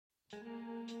There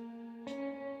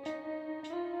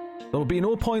will be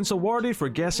no points awarded for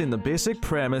guessing the basic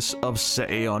premise of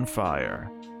City on Fire,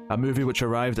 a movie which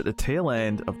arrived at the tail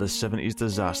end of the 70s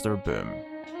disaster boom.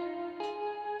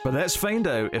 But let's find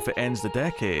out if it ends the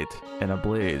decade in a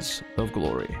blaze of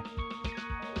glory.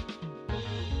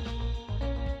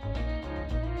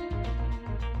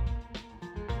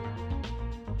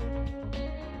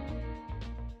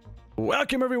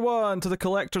 Welcome everyone to the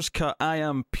Collector's Cut. I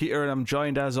am Peter and I'm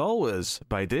joined as always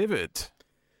by David.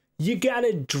 You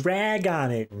gotta drag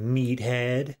on it,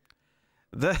 meathead.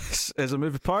 This is a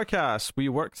movie podcast. We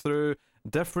work through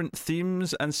different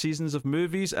themes and seasons of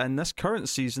movies, and this current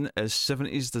season is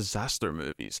 70s disaster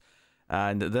movies.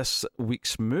 And this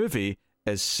week's movie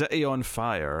is City on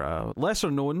Fire, a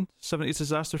lesser known 70s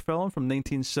disaster film from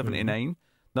 1979.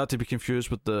 Not to be confused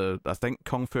with the, I think,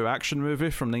 Kung Fu action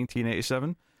movie from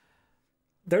 1987.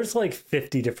 There's like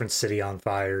 50 different City on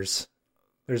Fires.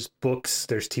 There's books,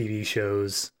 there's TV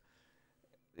shows.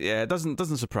 Yeah, it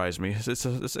doesn't surprise me. It's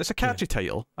a catchy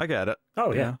title. I get it.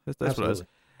 Oh yeah, that's what it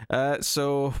is.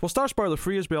 So we'll start spoiler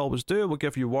free as we always do. We'll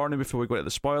give you warning before we go into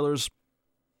the spoilers.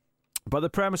 But the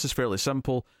premise is fairly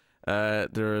simple.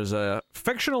 There's a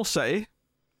fictional city,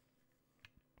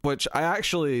 which I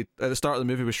actually at the start of the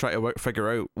movie was trying to figure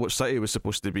out what city it was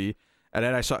supposed to be, and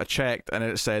then I sort of checked, and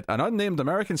it said an unnamed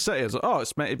American city. I was like, oh,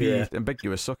 it's meant to be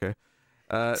ambiguous. Okay.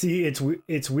 See,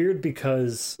 it's weird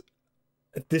because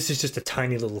this is just a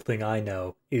tiny little thing I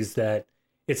know, is that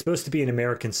it's supposed to be an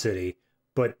American city,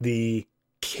 but the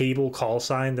cable call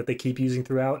sign that they keep using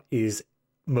throughout is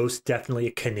most definitely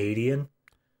a Canadian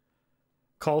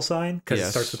call sign, because it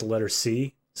starts with the letter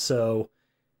C. So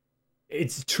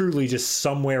it's truly just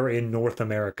somewhere in North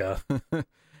America.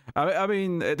 I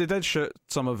mean, they did shoot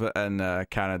some of it in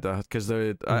Canada, because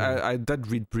I did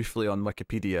read briefly on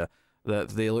Wikipedia that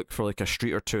they look for like a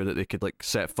street or two that they could like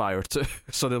set fire to.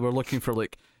 So they were looking for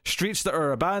like streets that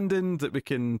are abandoned that we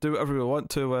can do whatever we want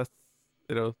to with.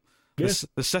 You know,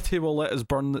 the city will let us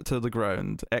burn it to the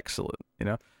ground. Excellent. You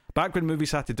know, back when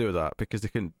movies had to do that because they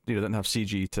couldn't, didn't have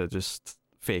CG to just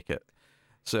fake it.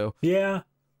 So yeah,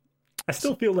 I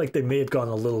still feel like they may have gone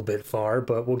a little bit far,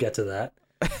 but we'll get to that.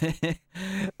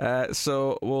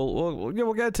 So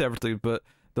we'll get to everything, but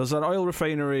there's an oil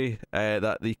refinery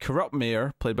that the corrupt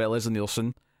mayor, played by Leslie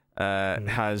Nielsen,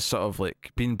 has sort of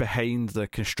like been behind the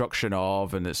construction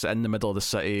of, and it's in the middle of the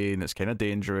city, and it's kind of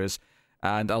dangerous.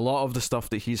 And a lot of the stuff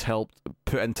that he's helped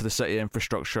put into the city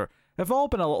infrastructure have all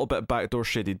been a little bit backdoor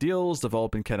shady deals. They've all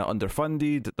been kind of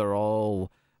underfunded. They're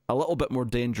all a little bit more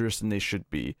dangerous than they should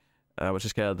be, which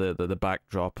is kind of the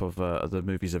backdrop of the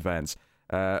movie's events.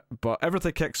 But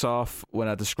everything kicks off when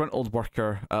a disgruntled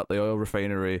worker at the oil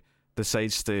refinery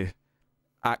decides to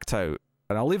act out,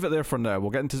 and I'll leave it there for now. We'll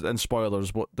get into in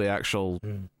spoilers what the actual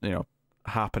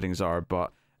happenings are,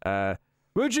 but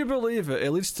would you believe it?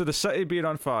 It leads to the city being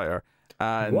on fire,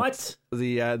 and what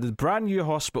the brand new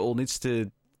hospital needs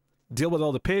to deal with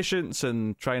all the patients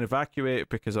and try and evacuate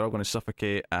because they're all going to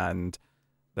suffocate. And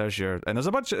there's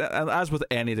a bunch of, as with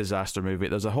any disaster movie,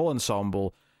 there's a whole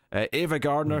ensemble. Ava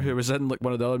Gardner, who was in like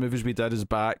one of the other movies we did, is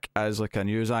back as like a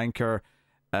news anchor.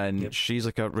 And she's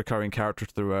like a recurring character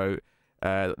throughout.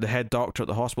 The head doctor at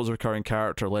the hospital is a recurring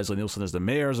character. Leslie Nielsen as the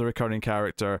mayor is a recurring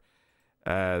character.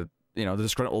 The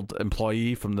disgruntled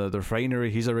employee from the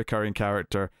refinery, he's a recurring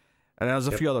character. And there's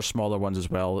a few other smaller ones as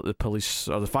well. The police,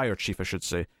 or the fire chief, I should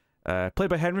say, played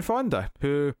by Henry Fonda,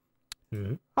 who,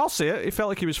 I'll say it, he felt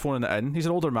like he was phoning it in. He's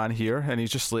an older man here, and he's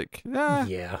just like,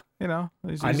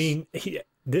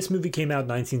 This movie came out in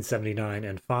 1979,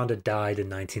 and Fonda died in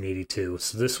 1982,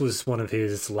 so this was one of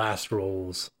his last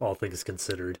roles, all things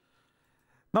considered.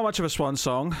 Not much of a swan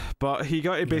song, but he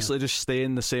got to basically just stay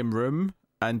in the same room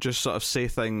and just sort of say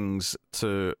things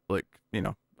to, like,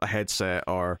 a headset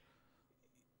or...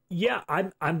 Yeah,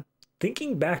 I'm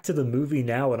thinking back to the movie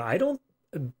now, and I don't...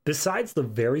 Besides the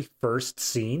very first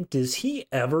scene, does he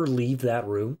ever leave that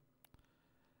room?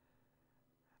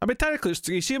 I mean, technically,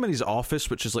 you see him in his office,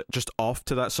 which is like just off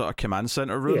to that sort of command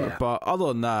center room. Yeah. But other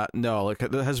than that, no. Like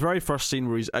his very first scene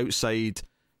where he's outside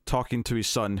talking to his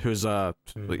son, who's a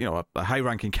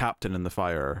high-ranking captain in the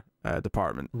fire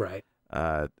department. Right.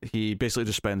 He basically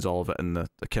just spends all of it in the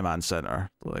command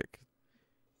center, like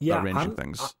arranging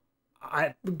things.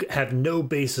 I have no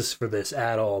basis for this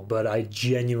at all, but I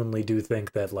genuinely do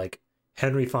think that like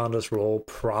Henry Fonda's role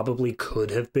probably could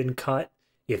have been cut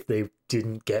if they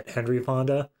didn't get Henry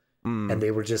Fonda, and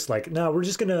they were just like, no, we're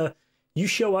just gonna, you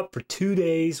show up for 2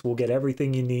 days, we'll get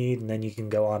everything you need, and then you can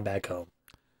go on back home.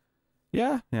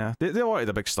 Yeah. They wanted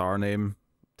a big star name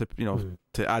to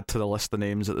to add to the list of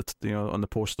names at the on the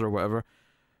poster or whatever.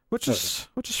 which is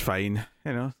fine.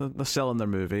 You know, they're selling their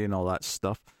movie and all that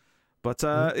stuff. But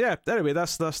yeah, anyway,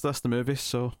 that's the movie.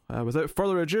 So without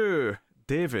further ado,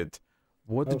 David,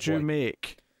 what did you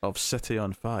make of City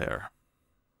on Fire?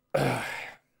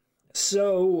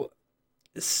 So,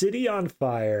 City on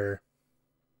Fire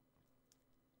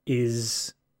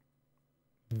is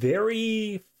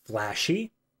very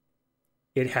flashy.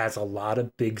 It has a lot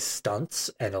of big stunts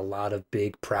and a lot of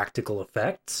big practical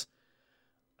effects.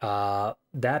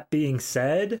 That being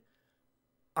said,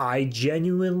 I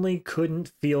genuinely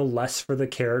couldn't feel less for the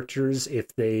characters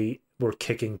if they were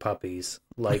kicking puppies.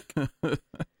 Like,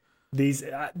 these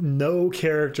no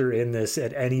character in this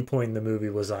at any point in the movie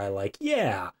was I like,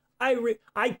 yeah,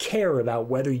 I care about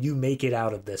whether you make it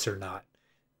out of this or not.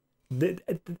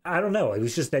 I don't know. It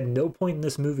was just at no point in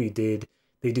this movie did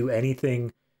they do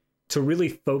anything to really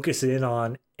focus in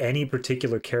on any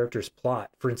particular character's plot.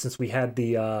 For instance, we had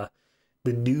the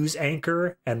news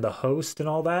anchor and the host and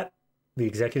all that, the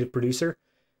executive producer.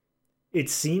 It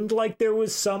seemed like there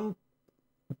was some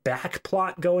back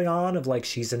plot going on of like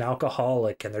she's an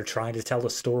alcoholic and they're trying to tell a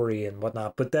story and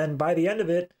whatnot. But then by the end of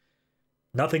it,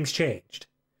 nothing's changed.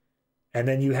 And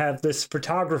then you have this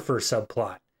photographer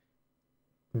subplot.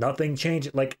 Nothing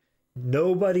changes. Like,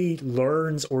 nobody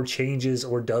learns or changes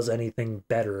or does anything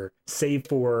better, save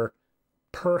for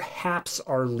perhaps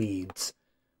our leads.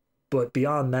 But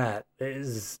beyond that, it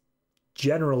is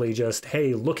generally just,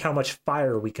 hey, look how much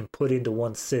fire we can put into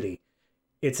one city.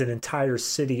 It's an entire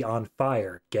city on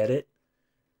fire. Get it?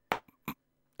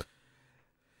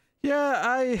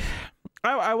 Yeah,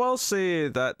 I will say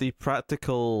that the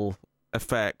practical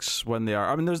effects when they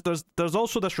are, I mean, there's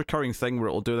also this recurring thing where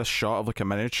it'll do this shot of like a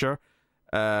miniature,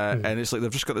 and it's like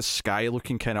they've just got the sky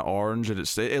looking kind of orange, and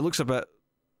it looks a bit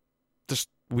just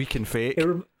weak and fake.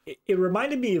 It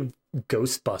reminded me of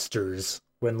Ghostbusters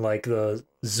when like the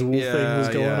Zool thing was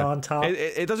going on top.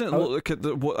 It doesn't look at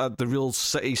what the real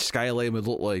city skyline would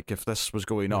look like if this was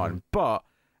going on, but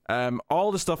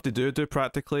all the stuff they do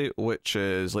practically, which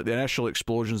is like the initial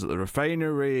explosions at the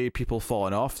refinery, people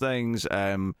falling off things,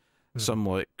 some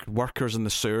like workers in the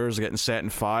sewers getting set on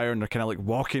fire and they're kind of like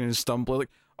walking and stumbling, like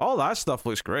all that stuff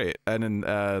looks great. And then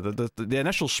the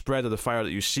initial spread of the fire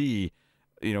that you see,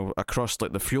 you know, across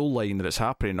like the fuel line that it's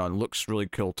happening on looks really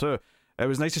cool too. It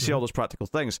was nice to see all those practical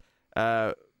things.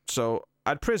 So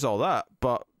I'd praise all that,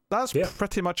 but that's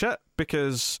pretty much it,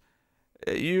 because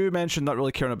you mentioned not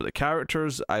really caring about the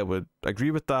characters. I would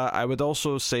agree with that. I would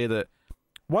also say that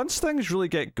once things really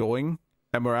get going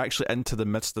and we're actually into the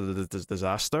midst of the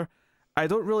disaster, I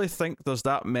don't really think there's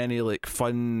that many like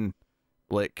fun,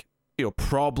 like, you know,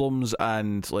 problems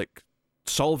and like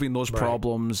solving those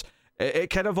problems. It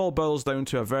kind of all boils down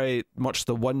to a very much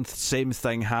the one same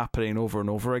thing happening over and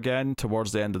over again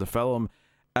towards the end of the film,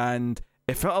 and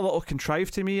it felt a little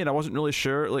contrived to me, and I wasn't really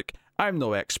sure. Like, I'm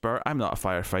no expert, I'm not a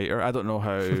firefighter, I don't know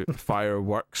how fire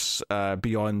works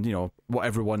beyond, you know, what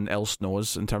everyone else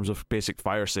knows in terms of basic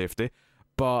fire safety,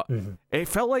 but it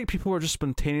felt like people were just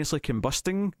spontaneously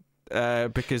combusting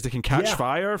because they can catch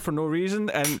fire for no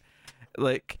reason, and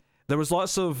like there was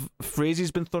lots of phrases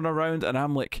been thrown around, and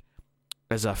I'm like,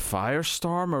 is a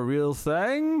firestorm a real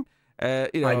thing?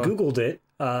 You know, I googled it.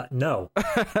 No,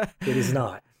 it is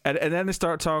not. And then they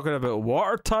start talking about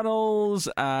water tunnels,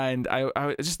 and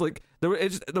I just like there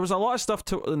was a lot of stuff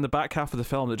in the back half of the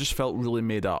film that just felt really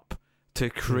made up to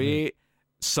create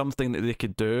something that they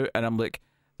could do, and I'm like,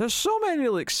 there's so many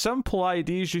like simple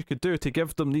ideas you could do to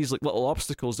give them these like little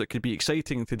obstacles that could be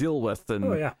exciting to deal with,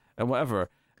 and and whatever.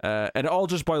 And it all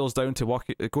just boils down to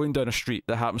going down a street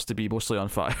that happens to be mostly on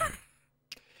fire.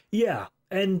 Yeah,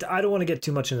 and I don't want to get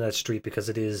too much into that street because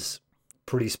it is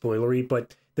pretty spoilery,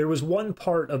 but there was one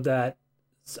part of that,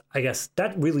 I guess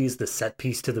that really is the set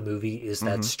piece to the movie, is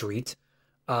that street.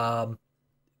 There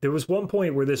was one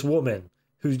point where this woman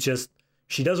who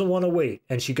she doesn't want to wait,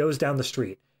 and she goes down the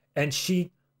street, and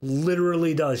she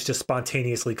literally does just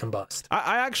spontaneously combust.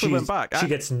 I actually went back. She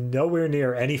gets nowhere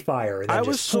near any fire. And I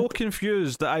was so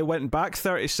confused that I went back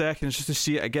 30 seconds just to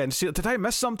see it again. See, did I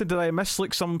miss something? Did I miss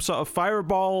like some sort of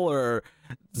fireball or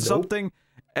something?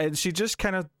 And she just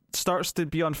kind of starts to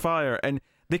be on fire. And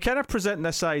they kind of present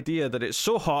this idea that it's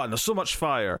so hot and there's so much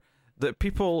fire that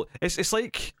people... It's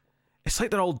like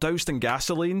they're all doused in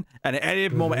gasoline, and at any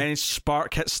moment any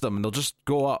spark hits them and they'll just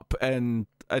go up, and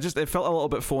it felt a little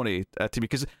bit phony to me,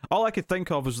 because all I could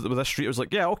think of was with this street was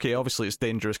like, yeah, okay, obviously it's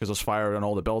dangerous because there's fire on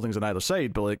all the buildings on either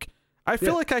side, but like I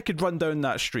feel like I could run down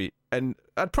that street and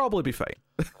I'd probably be fine.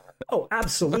 Oh,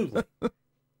 absolutely.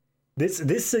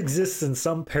 This exists in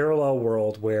some parallel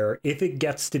world where if it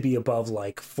gets to be above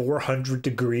like 400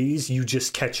 degrees, you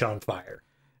just catch on fire.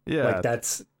 Yeah, like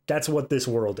that's that's what this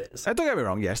world is. Don't get me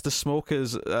wrong, yes, the smoke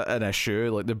is an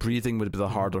issue. Like, the breathing would be the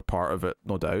harder part of it,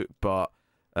 no doubt. But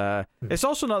it's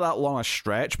also not that long a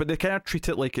stretch, but they kind of treat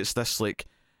it like it's this, like,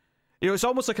 you know, it's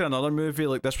almost like in another movie,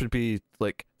 like, this would be,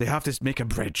 like, they have to make a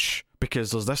bridge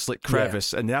because there's this, like,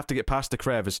 crevice, and they have to get past the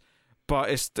crevice. But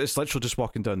it's literally just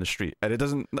walking down the street. And it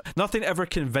doesn't... Nothing ever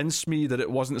convinced me that it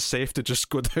wasn't safe to just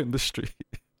go down the street.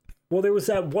 Well, there was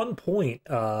that one point,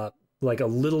 like a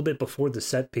little bit before the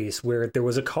set piece, where there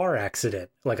was a car accident.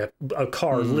 Like a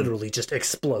car literally just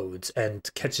explodes and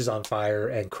catches on fire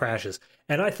and crashes.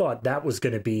 And I thought that was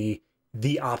going to be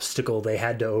the obstacle they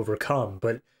had to overcome.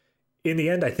 But in the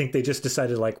end, I think they just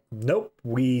decided, like, nope,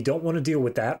 we don't want to deal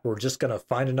with that. We're just going to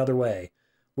find another way.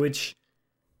 Which,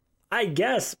 I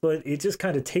guess, but it just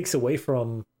kind of takes away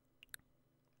from,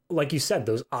 like you said,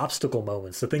 those obstacle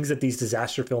moments, the things that these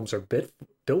disaster films are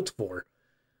built for.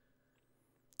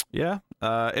 Yeah,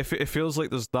 it feels like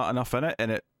there's not enough in it, and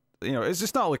it, you know, it's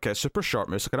just not like a super short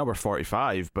movie. It's like an hour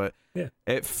 45, but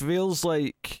it feels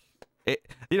like it.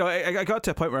 You know, I got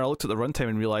to a point where I looked at the runtime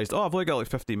and realized, oh, I've only got like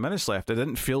 15 minutes left. It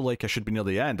didn't feel like I should be near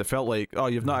the end. It felt like, oh,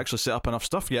 you've not actually set up enough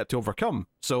stuff yet to overcome.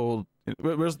 So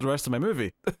where's the rest of my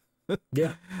movie?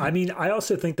 Yeah, I mean, I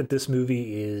also think that this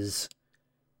movie is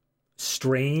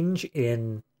strange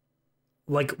in,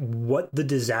 like, what the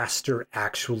disaster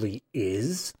actually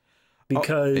is.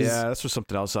 Because yeah, this was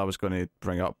something else I was going to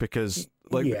bring up, because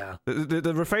like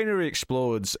the refinery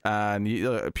explodes and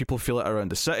people feel it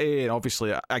around the city, and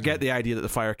obviously I get the idea that the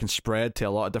fire can spread to a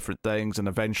lot of different things, and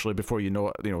eventually before you know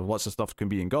it, you know, lots of stuff can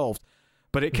be engulfed.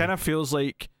 But it kind of feels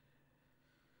like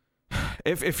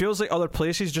it feels like other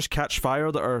places just catch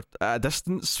fire that are at a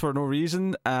distance for no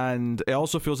reason, and it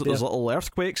also feels like there's little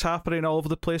earthquakes happening all over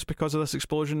the place because of this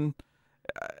explosion.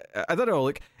 I don't know,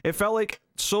 like, it felt like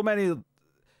so many.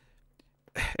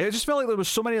 It just felt like there was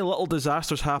so many little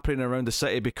disasters happening around the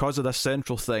city because of this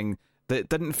central thing that it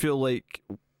didn't feel like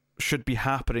should be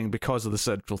happening because of the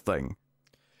central thing.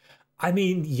 I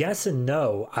mean, yes and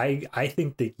no. I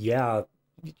think that, yeah,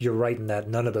 you're right in that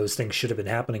none of those things should have been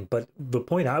happening. But the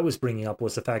point I was bringing up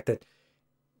was the fact that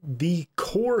the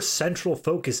core central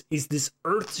focus is this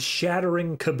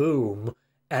earth-shattering kaboom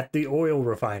at the oil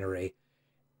refinery.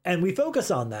 And we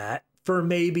focus on that for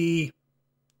maybe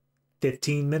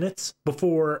 15 minutes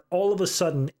before all of a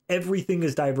sudden everything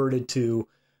is diverted to,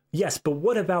 yes, but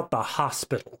what about the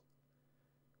hospital?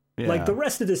 Yeah. Like, the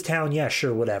rest of this town, yeah,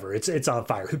 sure, whatever. It's on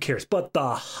fire. Who cares? But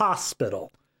the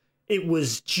hospital, it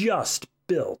was just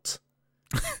built.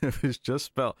 It was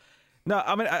just built. No,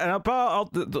 I mean, I'll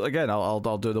do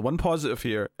the one positive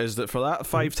here is that for that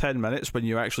 5-10 minutes when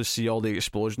you actually see all the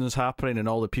explosions happening and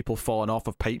all the people falling off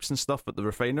of pipes and stuff at the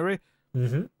refinery,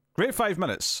 great 5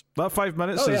 minutes. That 5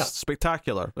 minutes is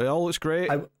spectacular. It all looks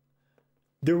great.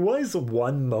 There was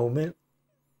one moment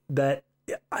that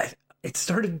it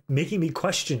started making me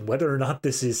question whether or not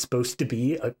this is supposed to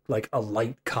be a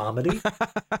light comedy.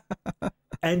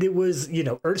 And it was, you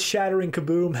know, earth-shattering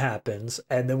kaboom happens,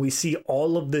 and then we see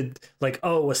all of the, like,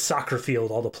 a soccer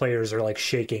field, all the players are, like,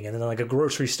 shaking, and then, like, a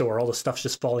grocery store, all the stuff's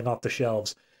just falling off the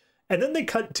shelves. And then they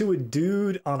cut to a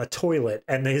dude on a toilet,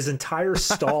 and his entire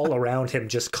stall around him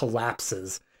just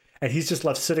collapses. And he's just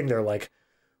left sitting there like,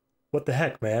 what the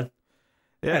heck, man?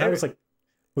 Yeah, and I was like,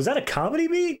 was that a comedy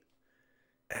beat?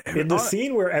 In the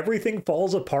scene where everything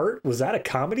falls apart, was that a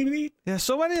comedy beat? Yeah,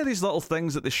 so many of these little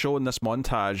things that they show in this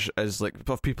montage is, like,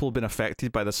 of people being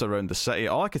affected by this around the city.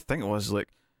 All I could think was, like,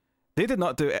 they did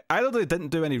not do... Either they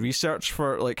didn't do any research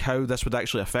for, like, how this would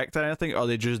actually affect anything, or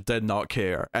they just did not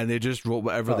care, and they just wrote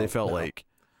whatever they felt like.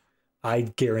 I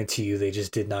guarantee you they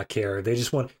just did not care. They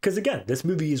just want... Because, again, this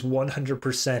movie is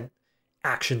 100%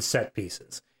 action set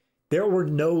pieces. There were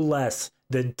no less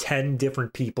than 10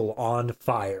 different people on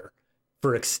fire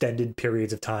for extended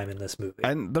periods of time in this movie.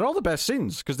 And they're all the best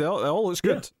scenes, because they all looks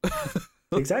good. Yeah.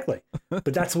 Exactly. But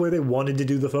that's where they wanted to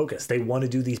do the focus. They want to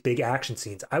do these big action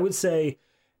scenes. I would say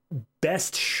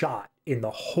best shot in the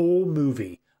whole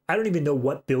movie. I don't even know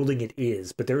what building it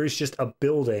is, but there is just a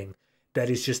building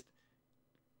that is just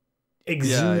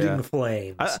exuding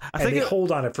flames. I think they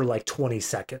hold on it for like 20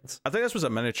 seconds. I think this was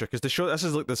a miniature, because they show this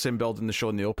is like the same building they show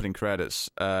in the opening credits,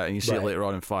 and you see it later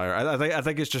on in fire. I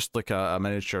think it's just like a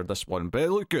miniature, this one, but it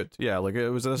looked good. Yeah, like it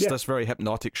was this very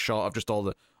hypnotic shot of just all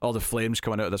the flames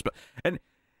coming out of this. But and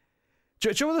do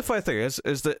you know what the funny thing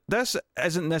is that this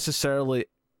isn't necessarily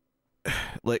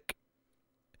like,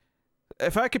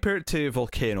 if I compare it to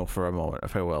Volcano for a moment,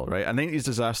 if I will, right? A 90s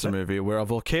disaster movie where a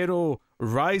volcano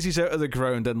rises out of the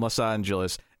ground in Los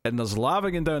Angeles and there's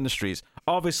lava going down the streets.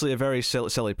 Obviously a very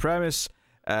silly premise.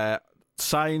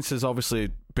 Science is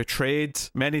obviously betrayed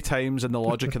many times in the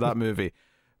logic of that movie.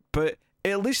 But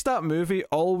at least that movie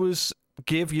always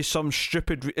gave you some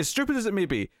as stupid as it may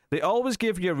be, they always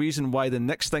gave you a reason why the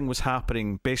next thing was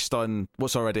happening based on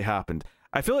what's already happened.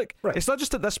 I feel like It's not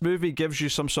just that this movie gives you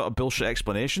some sort of bullshit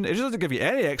explanation. It just doesn't give you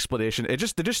any explanation. They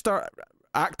just start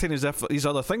acting as if these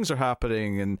other things are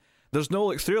happening, and there's no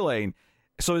like through line.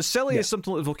 So as silly as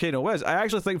something like Volcano is, I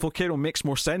actually think Volcano makes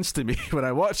more sense to me when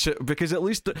I watch it, because at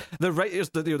least the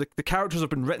writers, the characters have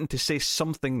been written to say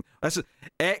something. That's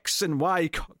X and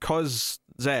Y cause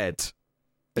Z.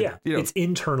 Yeah, it's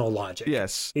internal logic.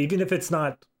 Yes, even if it's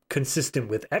not consistent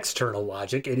with external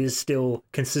logic, it is still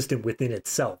consistent within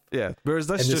itself. Yeah, whereas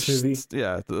this movie,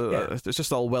 it's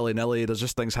just all willy-nilly. There's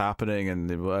just things happening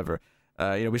and whatever.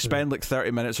 We spend like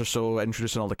 30 minutes or so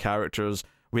introducing all the characters.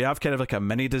 We have kind of like a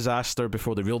mini disaster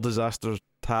before the real disaster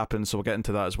happens, so we'll get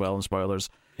into that as well in spoilers.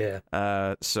 Yeah.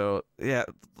 So yeah,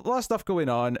 a lot of stuff going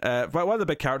on. But one of the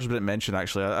big characters we didn't mention,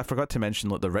 actually, I forgot to mention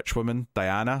like the rich woman,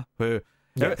 Diana, who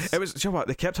it was, you know what,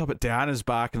 they kept up at Diana's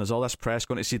back, and there's all this press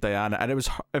going to see Diana, and it was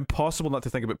impossible not to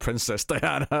think about Princess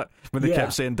Diana when they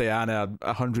kept saying Diana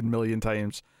 100 million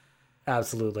times.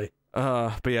 Absolutely.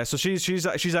 But yeah, so she's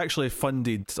actually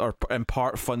funded, or in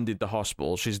part funded, the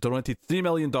hospital. She's donated $3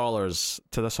 million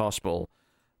to this hospital,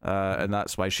 and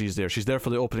that's why she's there. She's there for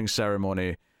the opening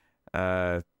ceremony,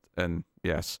 and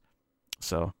yes,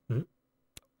 so and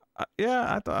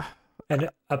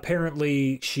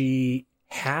apparently she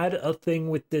had a thing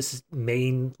with this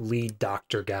main lead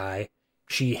doctor guy.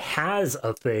 She has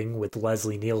a thing with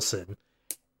Leslie Nielsen.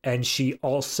 And she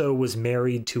also was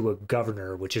married to a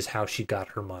governor, which is how she got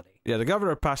her money. Yeah, the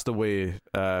governor passed away,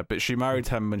 but she married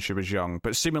him when she was young.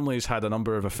 But seemingly has had a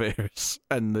number of affairs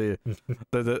in the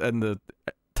in the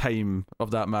time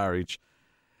of that marriage.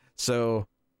 So,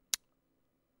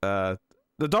 the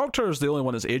doctor is the only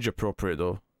one that's age appropriate,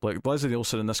 though. Like Leslie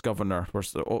Nielsen and this governor were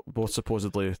both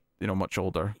supposedly, much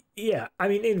older. Yeah, I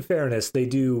mean, in fairness, they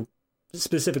do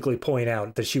specifically point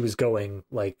out that she was going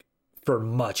like for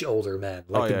much older men.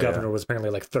 Like the governor was apparently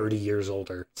like 30 years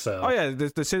older. So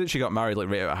they say that she got married like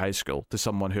right out of high school to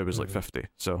someone who was like 50.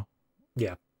 So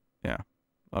yeah.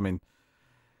 I mean,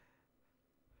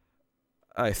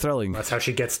 thrilling. That's how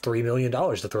she gets $3 million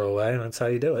to throw away. That's how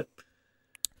you do it.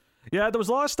 Yeah, there was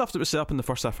a lot of stuff that was set up in the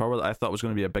first half hour that I thought was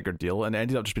going to be a bigger deal, and it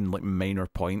ended up just being like minor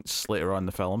points later on in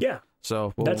the film. Yeah.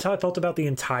 So that's how I felt about the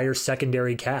entire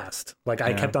secondary cast. Like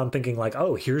I kept on thinking like,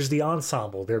 oh, here's the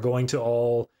ensemble. They're going to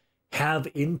all have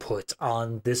input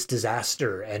on this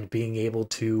disaster and being able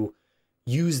to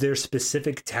use their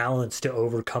specific talents to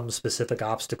overcome specific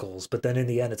obstacles. But then in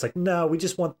the end, it's like, no, we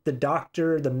just want the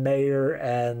doctor, the mayor,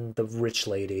 and the rich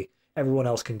lady. Everyone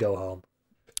else can go home.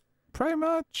 Pretty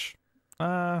much.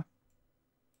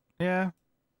 Yeah.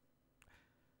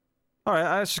 All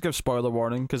right, I just give spoiler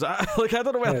warning, because I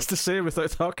don't know what else to say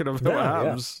without talking about what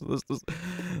happens.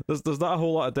 There's not a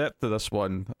whole lot of depth to this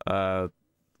one.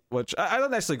 Which I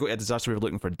don't necessarily go to a disaster movie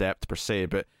looking for depth per se,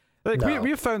 but like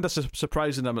we found this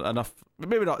surprising enough.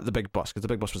 Maybe not The Big Bus, because The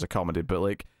Big Bus was a comedy, but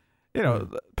like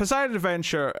Poseidon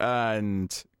Adventure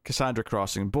and Cassandra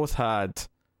Crossing both had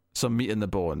some meat in the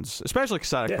bones, especially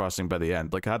Cassandra Crossing by the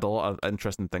end. Like, I had a lot of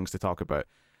interesting things to talk about.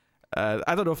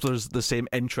 I don't know if there's the same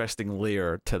interesting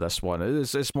layer to this one.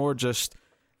 It's more just,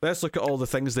 let's look at all the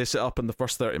things they set up in the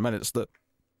first 30 minutes that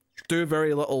do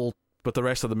very little with the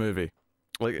rest of the movie.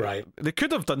 Like, they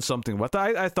could have done something with it.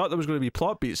 I thought there was going to be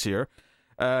plot beats here.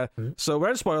 So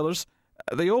we're in spoilers.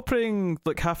 The opening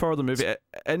half hour of the movie, it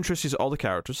introduces all the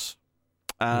characters,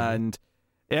 and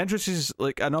it introduces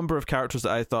like a number of characters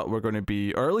that I thought were going to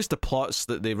be, or at least the plots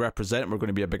that they represent were going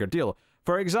to be a bigger deal.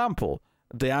 For example,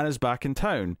 Diana's back in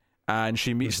town, and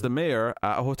she meets the mayor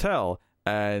at a hotel,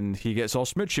 and he gets all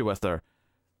smoochy with her.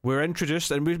 We're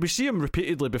introduced, and we see him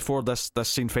repeatedly before this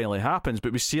scene finally happens,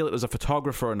 but we see there's a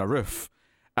photographer on a roof,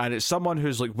 and it's someone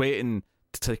who's like waiting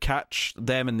to catch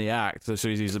them in the act. So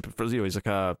he's like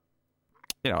a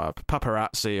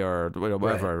paparazzi or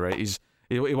whatever, right?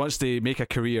 He wants to make a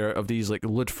career of these like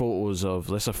lewd photos of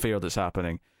this affair that's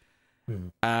happening.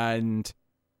 And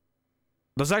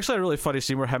there's actually a really funny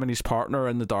scene where him and his partner are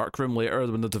in the dark room later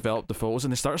when they develop the photos,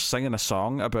 and they start singing a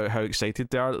song about how excited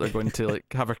they are that they're going to like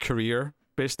have a career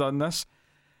based on this.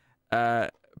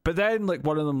 But then like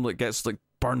one of them like gets like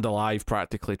burned alive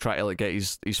practically, trying to like get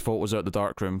his photos out of the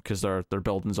dark room because their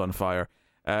building's on fire.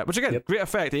 Which again, great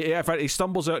effect. In fact, he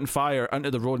stumbles out in fire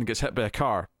into the road and gets hit by a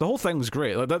car. The whole thing's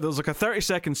great. Like there's like a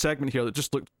 30-second segment here that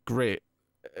just looked great.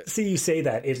 See, you say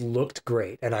that it looked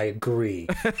great, and I agree.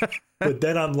 But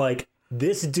then I'm like,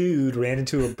 this dude ran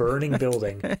into a burning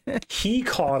building. He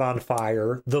caught on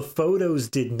fire. The photos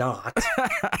did not.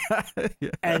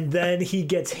 And then he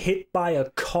gets hit by a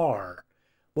car.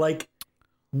 Like,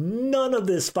 none of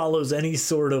this follows any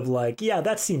sort of like, yeah,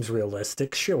 that seems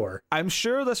realistic, sure. I'm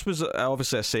sure this was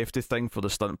obviously a safety thing for the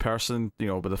stunt person,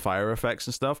 with the fire effects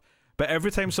and stuff. But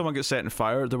every time someone gets set on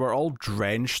fire, they were all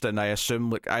drenched in, I assume,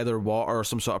 like either water or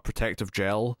some sort of protective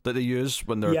gel that they use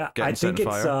when they're getting set on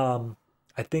fire.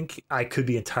 I think I could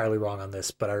be entirely wrong on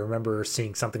this, but I remember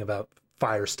seeing something about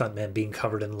fire stuntmen being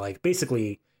covered in like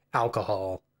basically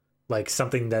alcohol, like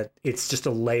something that it's just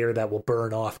a layer that will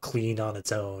burn off clean on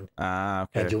its own. Okay.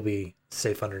 And you'll be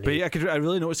safe underneath. But yeah, I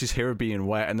really noticed his hair being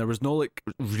wet, and there was no like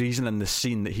reason in the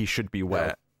scene that he should be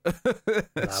wet.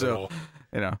 No. So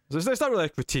it's not really a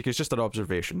critique, it's just an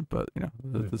observation, but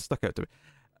it stuck out to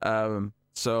me.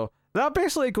 So that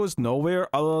basically goes nowhere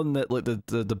other than that, like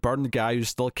the burned guy who's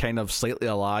still kind of slightly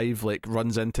alive, like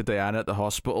runs into Diana at the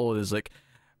hospital and is like,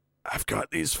 I've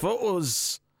got these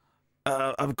photos,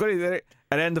 I've got it,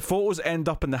 and then the photos end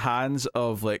up in the hands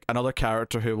of like another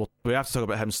character who we have to talk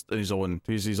about him in his own.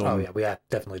 He's his own. Oh yeah, we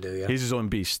definitely do. Yeah, he's his own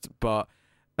beast, but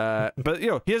he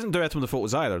doesn't do it with the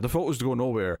photos either. The photos go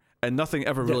nowhere, and nothing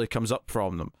ever really comes up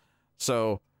from them.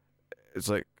 So it's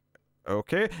like,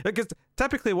 okay, because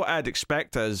typically what I'd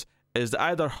expect is that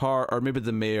either her or maybe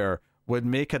the mayor would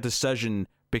make a decision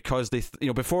because they,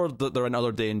 before they're in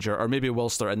other danger, or maybe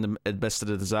whilst they're in the midst of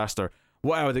the disaster.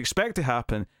 What I would expect to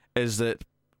happen is that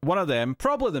one of them,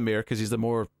 probably the mayor, because he's the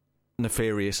more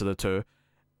nefarious of the two,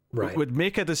 right, would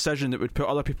make a decision that would put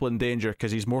other people in danger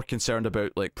because he's more concerned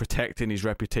about like protecting his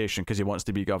reputation because he wants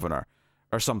to be governor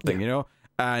or something,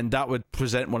 and that would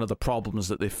present one of the problems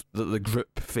that the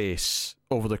group face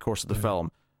over the course of the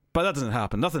film. But that doesn't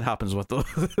happen. Nothing happens with them.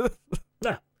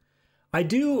 Nah.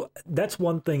 That's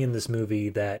one thing in this movie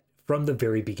that from the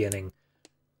very beginning,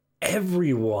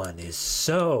 everyone is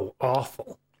so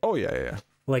awful. Oh yeah.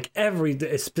 Like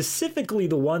specifically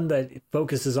the one that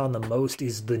focuses on the most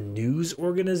is the news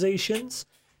organizations,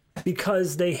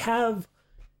 because they have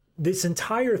this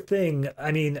entire thing.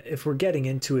 I mean, if we're getting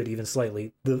into it even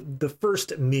slightly, the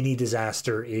first mini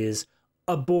disaster is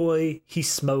a boy, he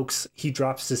smokes, he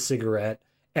drops his cigarette,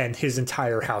 and his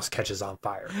entire house catches on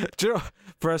fire. Do you know,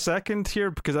 for a second here,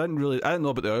 because I didn't know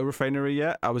about the oil refinery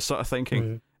yet, I was sort of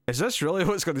thinking, is this really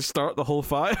what's going to start the whole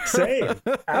fire? Same.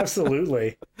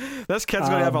 Absolutely. This kid's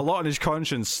going to have a lot on his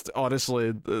conscience,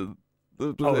 honestly. Oh,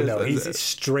 no. He's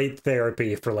straight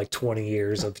therapy for like 20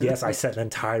 years of, yes, I set an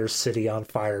entire city on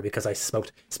fire because I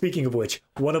smoked. Speaking of which,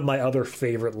 one of my other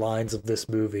favorite lines of this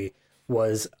movie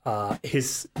was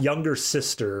his younger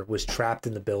sister was trapped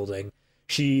in the building.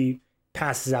 She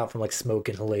passes out from like smoke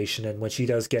inhalation, and when she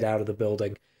does get out of the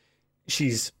building,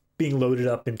 she's being loaded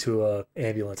up into a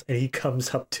ambulance, and he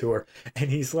comes up to her and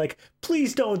he's like,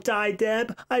 please don't die,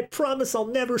 Deb, I promise I'll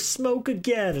never smoke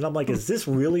again. And I'm like, is this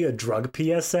really a drug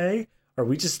PSA? Are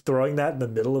we just throwing that in the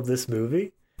middle of this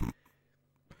movie?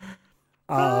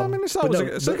 I mean,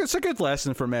 it's a good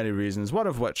lesson for many reasons, one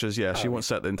of which is she won't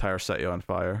set the entire city on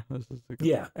fire.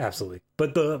 Yeah, absolutely.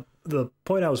 But the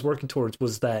point I was working towards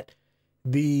was that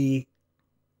the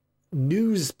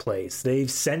news place, they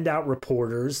send out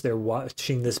reporters, they're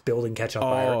watching this building catch on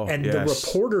fire, and the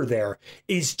reporter there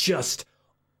is just,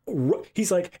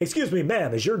 he's like, excuse me,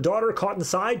 ma'am, is your daughter caught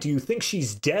inside? Do you think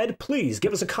she's dead? Please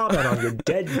give us a comment on your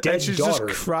dead and she's daughter.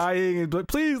 Just crying and like,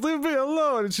 please leave me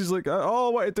alone. And she's like, all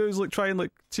I want to do is like try and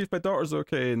like see if my daughter's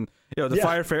okay. And the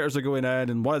firefighters are going in,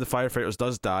 and one of the firefighters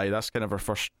does die. That's kind of her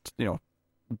first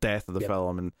death of the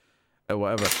film and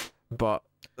whatever. But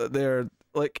they're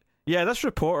like, this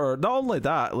reporter, not only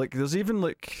that, like there's even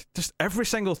like just every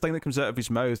single thing that comes out of his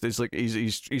mouth is like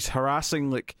he's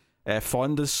harassing like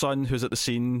Fonda's son, who's at the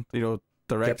scene,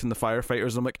 directing the firefighters.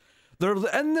 And I'm like, they're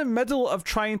in the middle of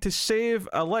trying to save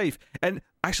a life. And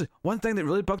actually, one thing that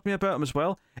really bugged me about him as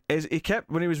well is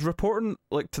when he was reporting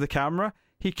like to the camera,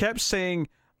 he kept saying,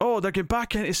 "Oh, they're getting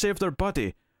back in to save their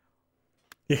buddy."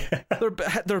 Yeah,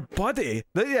 their buddy.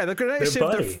 They're going to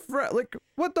save their friend. Like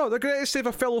what? No, they're going to save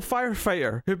a fellow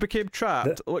firefighter who became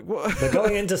trapped. Like what? They're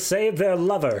going in to save their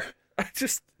lover. But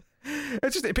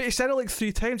he said it like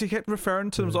 3 times. He kept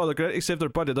referring to them as, they're going to save their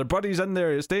buddy. Their buddy's in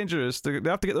there. It's dangerous. They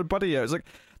have to get their buddy out. It's like,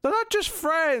 they're not just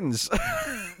friends.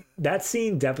 That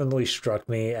scene definitely struck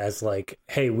me as like,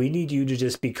 hey, we need you to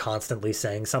just be constantly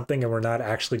saying something, and we're not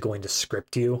actually going to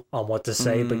script you on what to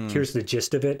say, but here's the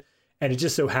gist of it. And it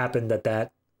just so happened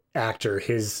that actor,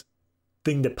 his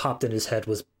thing that popped in his head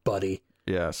was buddy.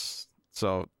 Yes.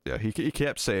 So, he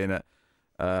kept saying it.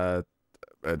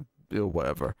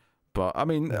 Whatever. But I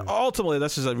mean, ultimately,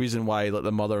 this is a reason why like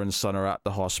the mother and son are at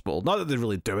the hospital. Not that they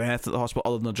really do anything at the hospital,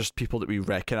 other than just people that we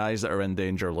recognize that are in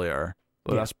danger later.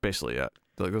 Well, that's basically it.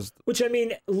 Like, which I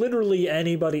mean, literally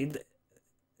anybody.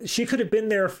 she could have been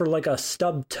there for like a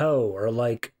stubbed toe or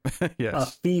like a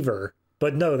Yes. fever.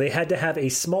 But no, they had to have a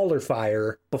smaller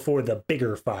fire before the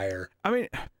bigger fire. I mean,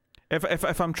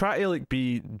 if I'm trying to like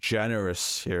be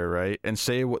generous here, right, and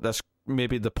say what this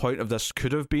maybe the point of this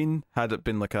could have been had it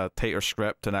been like a tighter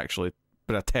script and actually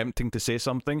been attempting to say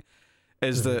something,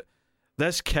 is that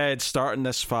this kid starting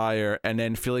this fire and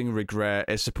then feeling regret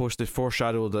is supposed to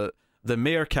foreshadow that the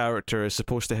mayor character is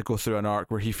supposed to go through an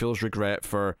arc where he feels regret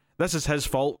for this is his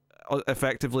fault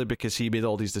effectively because he made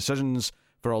all these decisions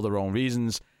for all the wrong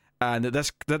reasons, and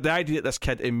that the idea that this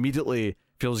kid immediately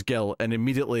feels guilt and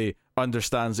immediately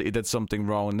understands that he did something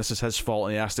wrong and this is his fault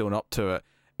and he has to own up to it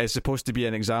is supposed to be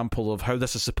an example of how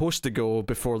this is supposed to go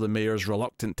before the mayor's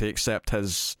reluctant to accept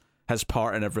his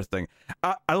part and everything.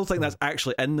 I don't think that's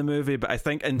actually in the movie, but I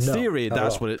think in theory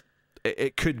that's what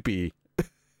it could be.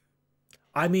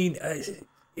 I mean,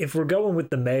 if we're going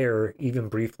with the mayor even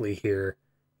briefly here,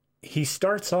 he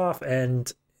starts off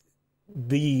and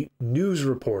the news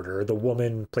reporter, the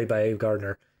woman played by Ava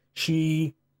Gardner,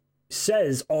 she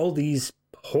says all these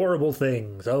horrible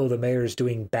things. Oh, the mayor's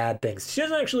doing bad things. She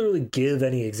doesn't actually really give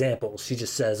any examples. She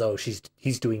just says, oh,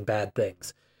 he's doing bad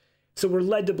things. So we're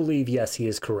led to believe, yes, he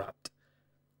is corrupt.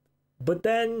 But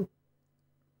then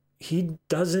he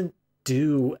doesn't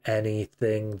do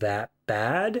anything that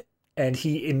bad, and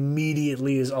he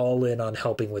immediately is all in on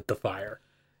helping with the fire.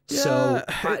 Yeah. So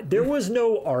there was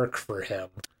no arc for him.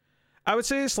 I would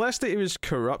say it's less that he was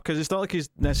corrupt, because it's not like he's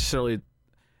necessarily...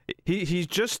 He's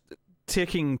just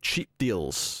taking cheap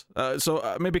deals.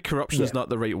 So maybe corruption is not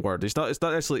the right word. It's not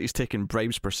necessarily he's taking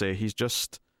bribes per se. He's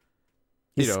just...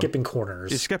 He's skipping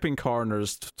corners. He's skipping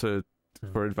corners for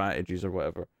advantages or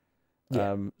whatever.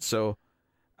 Yeah.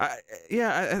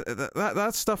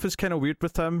 That stuff is kind of weird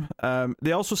with him.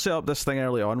 They also set up this thing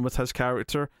early on with his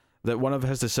character that one of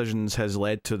his decisions has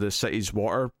led to the city's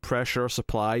water pressure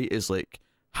supply is like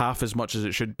half as much as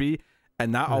it should be,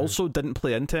 and that also didn't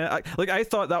play into it. I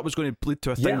thought that was going to lead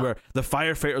to a thing where the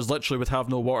firefighters literally would have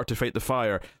no water to fight the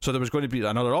fire, so there was going to be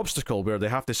another obstacle where they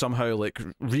have to somehow like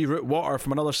reroute water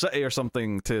from another city or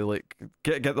something to like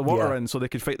get the water in so they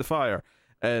could fight the fire.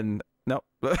 And no,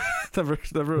 never.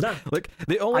 No. Like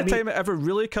the only time it ever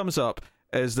really comes up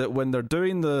is that when they're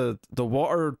doing the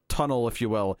water tunnel, if you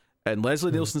will, and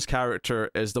Leslie Nielsen's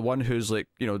character is the one who's like,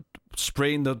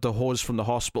 spraying the hose from the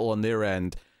hospital on their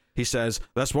end. He says,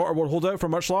 this water won't hold out for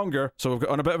much longer, so we've got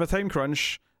on a bit of a time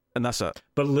crunch, and that's it.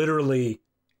 But literally,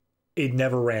 it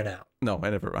never ran out. No,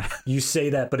 it never ran. You say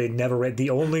that, but it never ran. The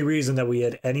only reason that we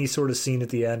had any sort of scene at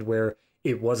the end where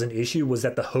it was an issue was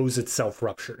that the hose itself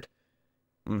ruptured.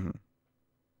 Mm-hmm.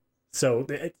 So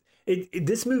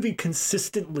this movie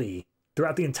consistently,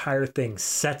 throughout the entire thing,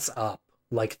 sets up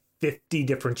like 50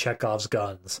 different Chekhov's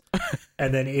guns.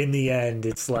 And then in the end,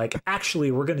 it's like,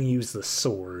 actually, we're going to use the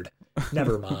sword.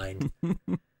 Never mind.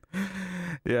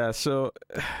 Yeah, so...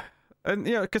 And,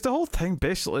 because the whole thing,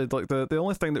 basically, like, the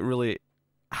only thing that really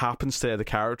happens to the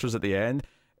characters at the end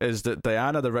is that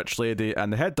Diana, the rich lady,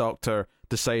 and the head doctor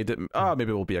decide that,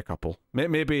 maybe we'll be a couple.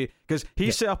 Maybe... Because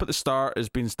he's set up at the start as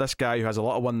being this guy who has a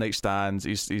lot of one-night stands.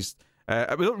 He's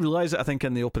we don't realise it, I think,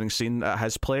 in the opening scene at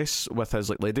his place with his,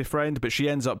 like, lady friend, but she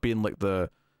ends up being, like, the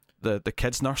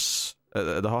kids' nurse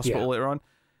at the hospital later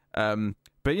on.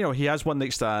 But he has one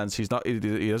night stands. He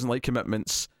doesn't like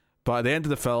commitments. But at the end of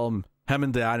the film, him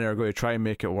and Diana are going to try and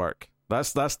make it work.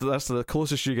 That's the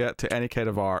closest you get to any kind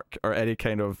of arc or any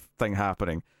kind of thing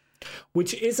happening.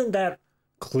 Which isn't that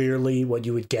clearly what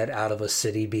you would get out of a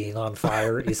city being on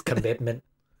fire is commitment.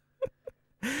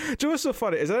 Do you know what's so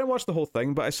funny is I didn't watch the whole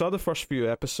thing, but I saw the first few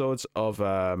episodes of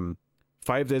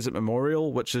 5 Days at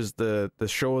Memorial, which is the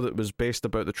show that was based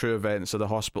about the true events of the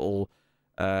hospital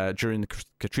during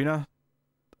Katrina.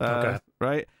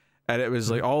 Right, and it was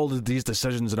like all of these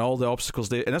decisions and all the obstacles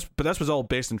but this was all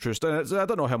based in true story. I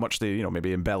don't know how much they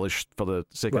maybe embellished for the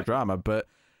sake of drama, but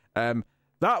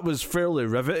that was fairly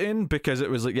riveting because it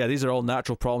was like, these are all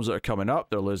natural problems that are coming up.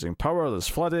 They're losing power, there's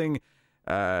flooding,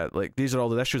 like these are all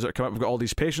the issues that are coming up. We've got all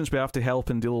these patients we have to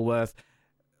help and deal with,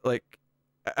 like,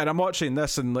 and I'm watching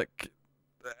this and like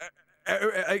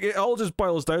it all just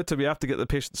boils down to we have to get the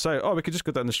patients out. Oh, we could just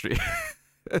go down the street.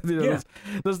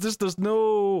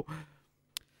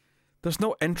 There's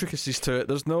no intricacies to it.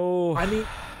 There's no... I mean,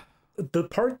 the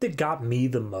part that got me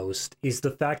the most is the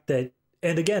fact that,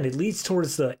 and again, it leads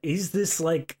towards is this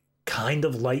like kind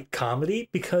of light comedy?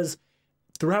 Because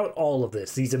throughout all of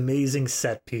this, these amazing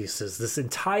set pieces, this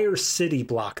entire city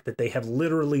block that they have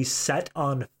literally set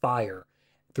on fire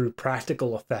through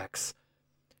practical effects,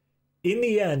 in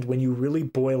the end, when you really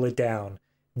boil it down,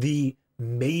 the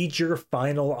major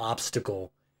final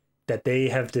obstacle that they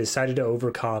have decided to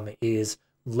overcome is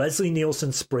Leslie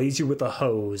Nielsen sprays you with a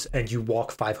hose and you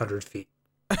walk 500 feet.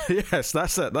 Yes,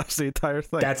 that's it. That's the entire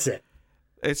thing. That's it.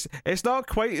 It's not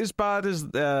quite as bad as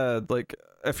like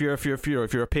if you're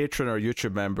a patron or a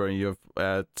YouTube member and you've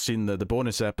seen the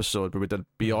bonus episode where we did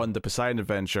Beyond the Poseidon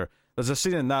Adventure. There's a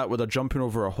scene in that where they're jumping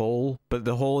over a hole, but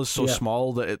the hole is so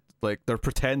small that it like they're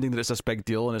pretending that it's this big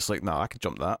deal, and it's like, I could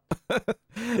jump that.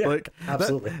 Like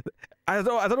absolutely. I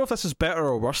don't know if this is better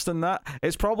or worse than that.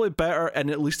 It's probably better,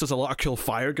 and at least there's a lot of cool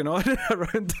fire going on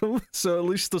around them, so at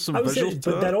least there's some visuals.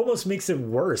 But that almost makes it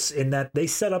worse in that they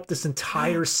set up this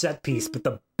entire set piece, but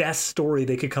the best story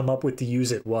they could come up with to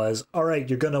use it was, all right,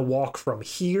 you're gonna walk from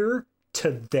here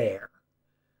to there.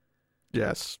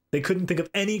 Yes. They couldn't think of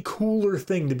any cooler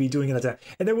thing to be doing in that time.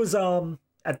 And there was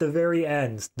at the very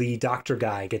end, the doctor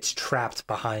guy gets trapped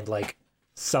behind like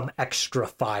some extra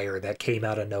fire that came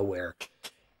out of nowhere.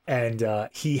 And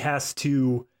he has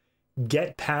to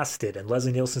get past it. And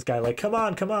Leslie Nielsen's guy like, come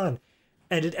on.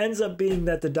 And it ends up being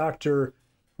that the doctor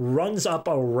runs up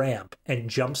a ramp and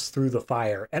jumps through the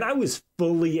fire. And I was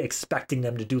fully expecting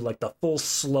them to do like the full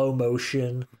slow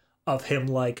motion of him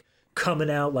like coming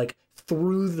out like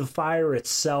through the fire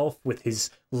itself with his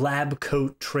lab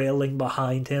coat trailing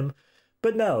behind him.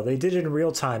 But no, they did it in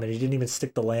real time, and he didn't even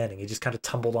stick the landing. He just kind of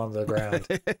tumbled onto the ground.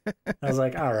 I was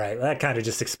like, all right, that kind of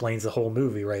just explains the whole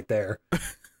movie right there.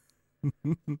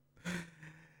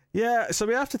 Yeah, so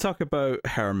we have to talk about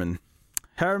Herman.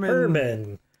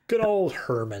 Herman. Good old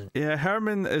Herman. Yeah,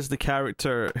 Herman is the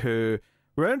character who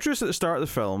we're introduced at the start of the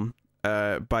film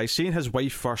by seeing his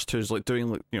wife first, who's like doing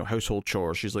like household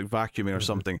chores. She's like vacuuming or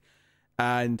something,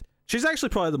 and she's actually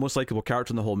probably the most likable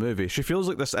character in the whole movie. She feels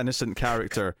like this innocent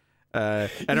character.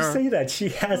 Say that she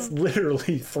has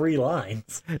literally 3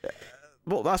 lines.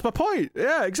 Well, that's my point.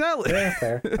 Yeah, exactly. Yeah,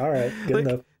 fair. All right, good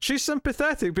enough. She's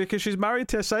sympathetic because she's married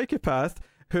to a psychopath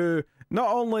who not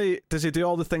only does he do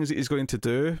all the things that he's going to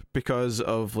do because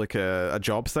of like a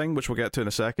job thing, which we'll get to in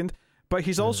a second, but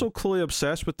he's also clearly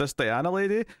obsessed with this Diana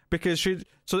lady because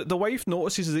so the wife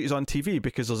notices that he's on TV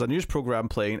because there's a news program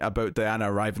playing about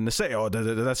Diana arriving in the city.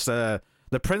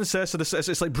 The princess of the city.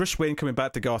 It's like Bruce Wayne coming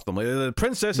back to Gotham. Like, the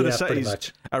princess of the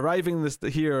city's arriving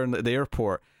here in the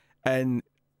airport, and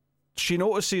she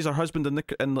notices her husband in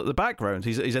the background.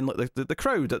 He's in like the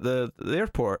crowd at the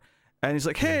airport, and he's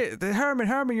like, "Hey,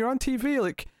 Herman, you're on TV.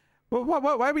 Like, why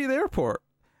were you at the airport?"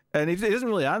 And he doesn't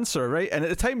really answer, right? And at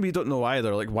the time, we don't know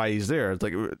either, like why he's there.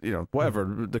 Like, whatever.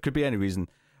 There could be any reason,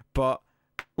 but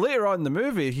later on in the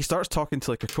movie, he starts talking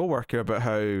to like a coworker about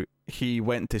how he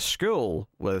went to school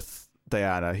with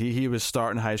Diana. He was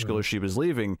starting high school as she was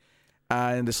leaving,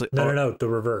 and it's like no, the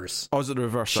reverse. Oh, was it the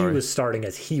reverse? She was starting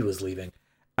as he was leaving,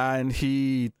 and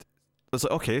he was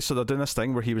like, okay, so they're doing this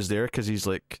thing where he was there because he's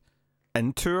like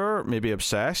into her, maybe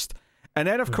obsessed, and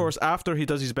then of course after he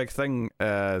does his big thing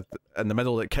in the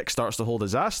middle that kickstarts the whole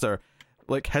disaster,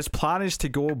 like his plan is to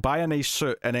go buy a nice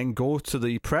suit and then go to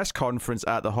the press conference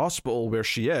at the hospital where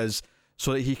she is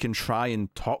so that he can try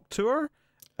and talk to her.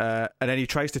 And then he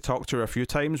tries to talk to her a few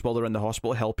times while they're in the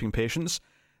hospital helping patients.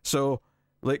 So,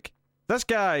 like, this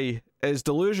guy is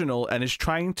delusional and is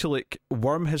trying to, like,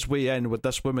 worm his way in with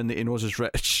this woman that he knows is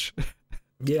rich.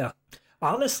 Yeah.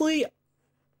 Honestly,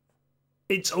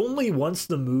 it's only once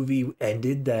the movie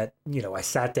ended that, I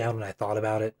sat down and I thought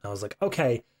about it. And I was like,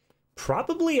 okay,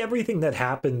 probably everything that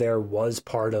happened there was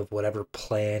part of whatever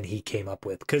plan he came up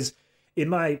with. Because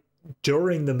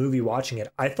during the movie watching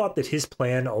it, I thought that his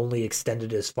plan only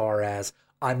extended as far as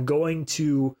I'm going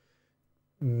to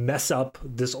mess up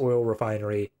this oil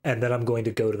refinery and then I'm going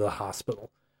to go to the hospital.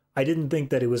 I didn't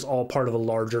think that it was all part of a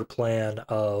larger plan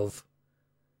of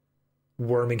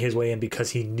worming his way in because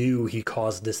he knew he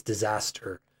caused this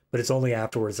disaster. But it's only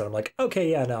afterwards that I'm like, okay,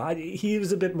 yeah, no, he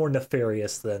was a bit more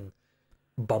nefarious than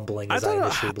bumbling as I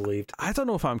initially believed. I don't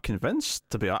know if I'm convinced,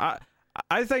 to be honest.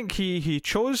 I think he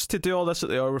chose to do all this at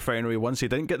the oil refinery once he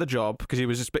didn't get the job because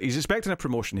he's expecting a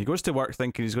promotion. He goes to work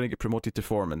thinking he's going to get promoted to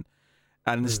foreman,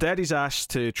 and instead he's asked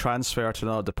to transfer to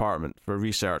another department for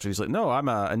research. He's like, "No, I'm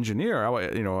an engineer.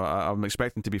 I'm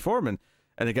expecting to be foreman."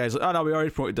 And the guy's like, "Oh no, we already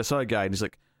promoted this other guy." And he's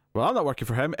like, "Well, I'm not working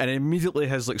for him." And immediately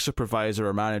his like supervisor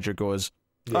or manager goes,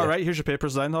 "All right, here's your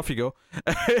papers then, off you go."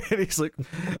 And he's like,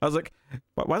 I was like,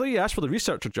 why don't you ask for the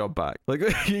researcher job back? Like,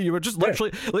 you were just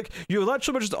literally like, you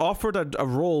literally were just offered a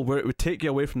role where it would take you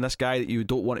away from this guy that you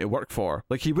don't want to work for.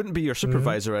 Like, he wouldn't be your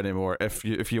supervisor anymore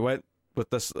if you went with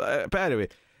this. But anyway,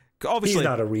 obviously he's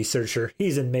not a researcher,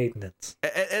 he's in maintenance.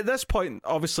 At this point,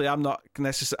 obviously I'm not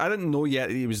necessarily, I didn't know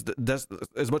yet he was this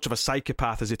as much of a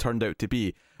psychopath as he turned out to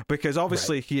be, because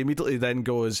obviously he immediately then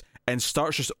goes and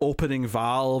starts just opening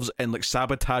valves and like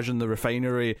sabotaging the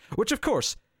refinery, which of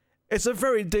course it's a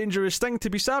very dangerous thing to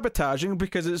be sabotaging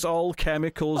because it's all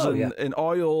chemicals and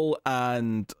oil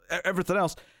and everything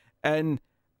else. And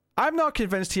I'm not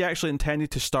convinced he actually intended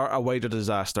to start a wider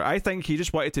disaster. I think he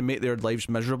just wanted to make their lives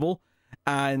miserable,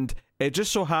 and it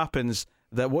just so happens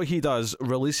that what he does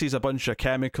releases a bunch of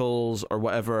chemicals or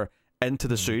whatever into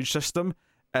the sewage system,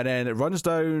 and then it runs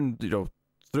down,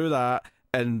 through that,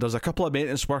 and there's a couple of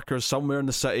maintenance workers somewhere in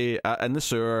the city, in the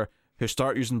sewer, who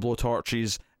start using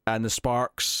blowtorches, and the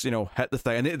sparks, hit the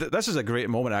thing. And this is a great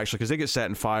moment, actually, because they get set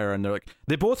on fire, and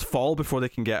they both fall before they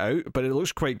can get out, but it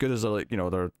looks quite good as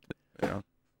they're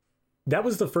That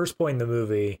was the first point in the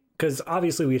movie, because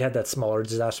obviously we'd had that smaller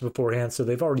disaster beforehand, so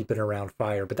they've already been around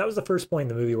fire. But that was the first point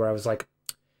in the movie where I was like,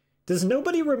 does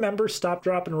nobody remember Stop,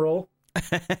 Drop, and Roll?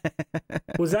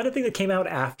 Was that a thing that came out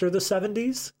after the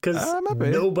 70s?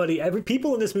 Because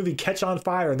people in this movie catch on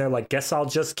fire and they're like, guess I'll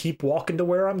just keep walking to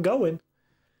where I'm going.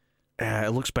 Yeah,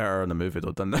 it looks better in the movie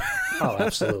though, doesn't it? Oh,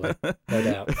 absolutely, no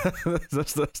doubt.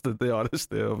 that's the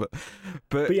honesty of it.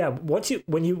 But yeah,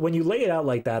 when you lay it out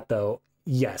like that, though,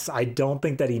 yes, I don't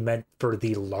think that he meant for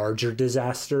the larger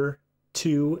disaster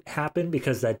to happen,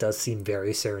 because that does seem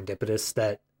very serendipitous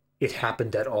that it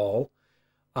happened at all.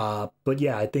 But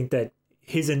yeah, I think that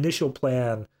his initial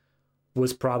plan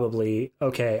was probably,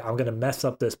 okay, I'm going to mess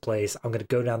up this place. I'm going to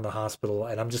go down to the hospital,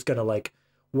 and I'm just going to,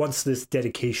 once this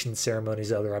dedication ceremony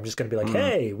is over, I'm just going to be like,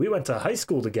 hey, we went to high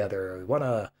school together. We want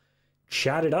to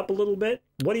chat it up a little bit.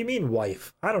 What do you mean,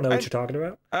 wife? I don't know what you're talking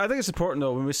about. I think it's important,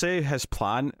 though, when we say his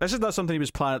plan, this is not something he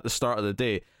was planning at the start of the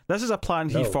day. This is a plan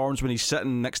he forms when he's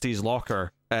sitting next to his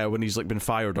locker, when he's been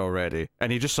fired already,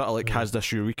 and he just sort of has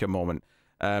this eureka moment.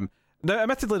 Now,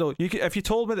 admittedly, though, if you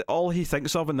told me that all he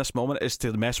thinks of in this moment is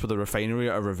to mess with the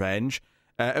refinery out of revenge,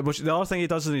 which the other thing he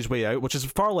does on his way out, which is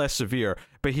far less severe,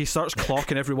 but he starts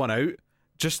clocking everyone out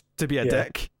just to be a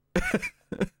dick.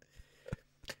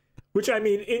 Which, I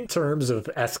mean, in terms of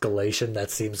escalation,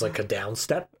 that seems like a down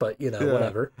step, but,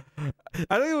 whatever.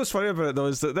 I think what's funny about it, though,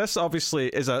 is that this obviously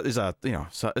is it's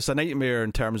a nightmare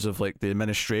in terms of, the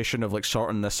administration of,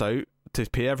 sorting this out to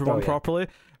pay everyone properly,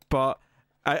 but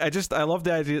I love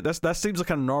the idea that this seems like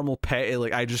a normal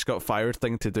petty, I just got fired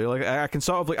thing to do. I can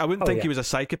sort of, I wouldn't think he was a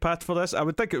psychopath for this. I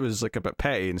would think it was, a bit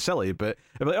petty and silly, but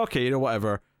I'd be like, okay,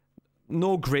 whatever.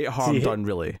 No great harm done,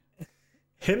 really.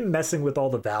 Him messing with all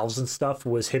the valves and stuff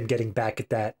was him getting back at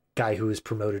that guy who was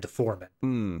promoted to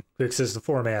foreman. Because the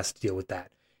foreman has to deal with that.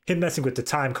 Him messing with the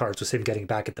time cards was him getting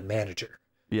back at the manager.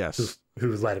 Yes.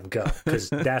 Who let him go,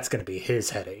 because that's going to be his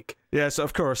headache. Yes,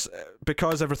 of course.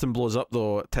 Because everything blows up,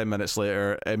 though, 10 minutes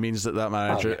later, it means that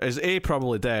manager is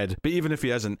probably dead, but even if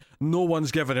he isn't, no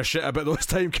one's giving a shit about those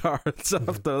time cards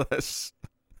after this.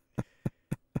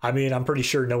 I mean, I'm pretty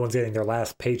sure no one's getting their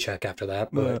last paycheck after that,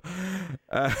 but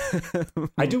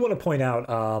I do want to point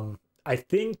out, I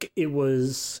think it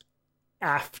was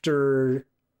after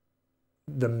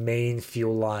the main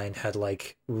fuel line had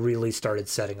really started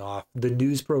setting off. The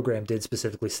news program did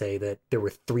specifically say that there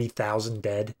were 3,000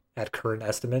 dead at current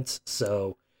estimates.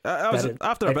 So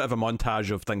after a bit of a montage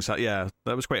of things. That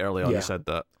was quite early on. You said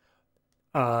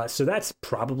that. So that's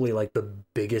probably the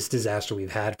biggest disaster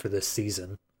we've had for this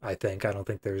season. I think. I don't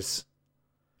think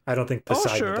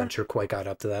Poseidon Adventure quite got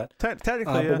up to that.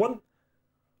 Technically, but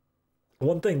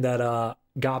one thing that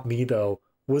got me though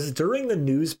was during the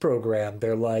news program,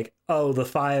 they're like, oh, the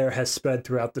fire has spread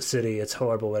throughout the city. It's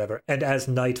horrible, whatever. And as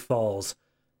night falls,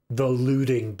 the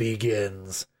looting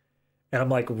begins. And I'm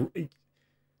like,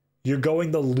 you're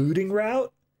going the looting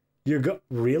route?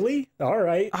 Really? All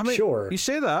right, I mean, sure. You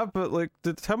say that, but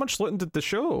how much looting did they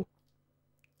show?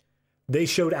 They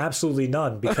showed absolutely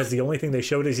none, because the only thing they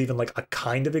showed is even a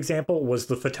kind of example was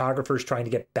the photographers trying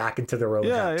to get back into their own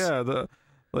house. Yeah.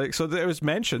 So it was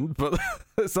mentioned, but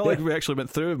it's not like we actually went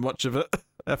through much of it,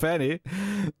 if any.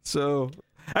 So,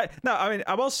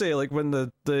 I will say, when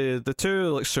the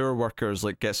two sewer workers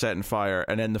get set on fire,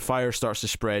 and then the fire starts to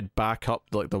spread back up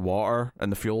the water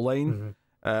and the fuel line.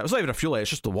 It's not even a fuel line; it's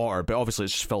just the water, but obviously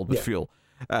it's just filled with fuel.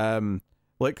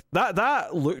 That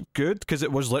looked good, because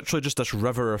it was literally just this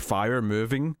river of fire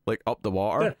moving up the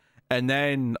water, and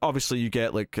then obviously you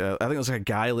get I think there's a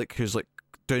guy who's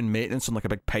doing maintenance on a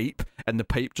big pipe, and the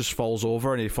pipe just falls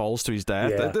over and he falls to his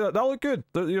death. That looked good.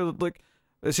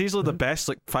 It's easily the best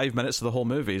 5 minutes of the whole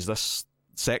movie is this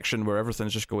section where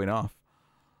everything's just going off.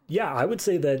 Yeah, I would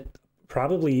say that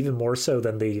probably even more so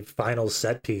than the final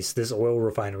set piece, this oil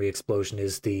refinery explosion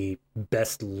is the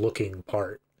best looking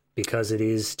part, because it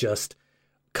is just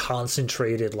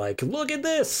concentrated, look at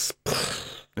this.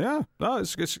 Yeah, no,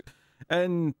 it's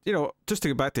and just to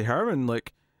get back to Herman,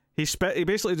 he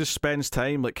basically just spends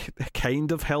time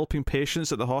kind of helping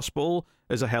patients at the hospital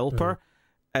as a helper,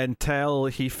 until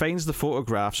he finds the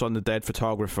photographs on the dead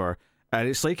photographer. And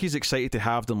it's like he's excited to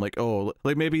have them, like, oh,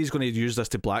 like maybe he's going to use this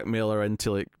to blackmail her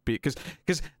into, like, because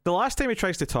the last time he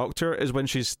tries to talk to her is when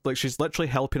she's literally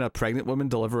helping a pregnant woman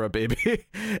deliver a baby,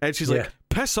 and she's like,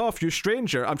 piss off, you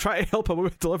stranger! I'm trying to help a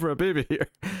woman deliver a baby here.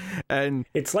 And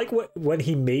it's like when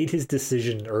he made his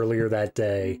decision earlier that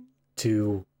day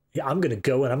to, I'm going to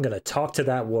go and I'm going to talk to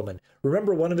that woman.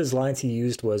 Remember, one of his lines he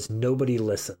used was, "Nobody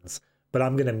listens, but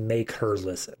I'm going to make her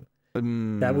listen."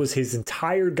 That was his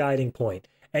entire guiding point.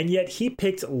 And yet he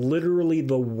picked literally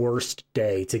the worst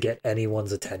day to get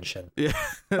anyone's attention. Yeah,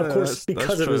 of course,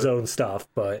 because of his own stuff.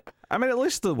 But I mean, at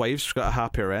least the wife's got a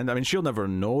happier end. I mean, she'll never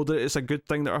know that it's a good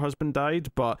thing that her husband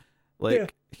died, but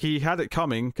like he had it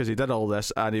coming because he did all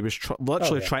this, and he was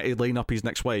literally trying to line up his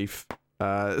next wife.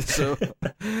 So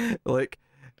like,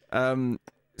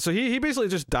 so he basically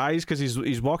just dies because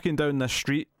he's walking down this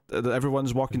street that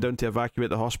everyone's walking down to evacuate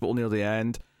the hospital near the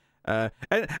end. And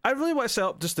I really want to set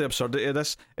up just the absurdity of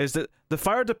this is that the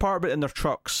fire department in their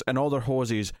trucks and all their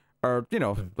hoses are, you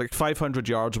know, like 500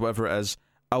 yards, whatever it is,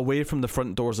 away from the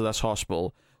front doors of this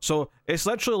hospital. So it's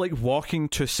literally like walking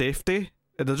to safety.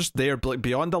 They're just there, like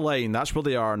beyond the line. That's where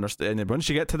they are, and once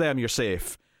you get to them, you're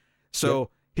safe. So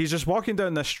he's just walking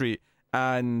down this street,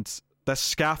 and this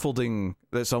scaffolding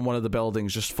that's on one of the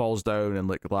buildings just falls down and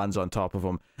like lands on top of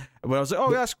him. When I was like,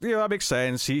 oh, that's, you know, that makes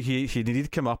sense. He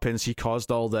needed comeuppance. He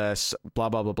caused all this. Blah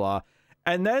blah blah blah.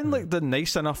 And then like the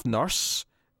nice enough nurse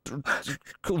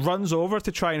runs over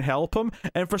to try and help him,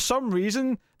 and for some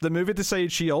reason the movie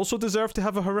decides she also deserved to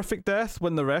have a horrific death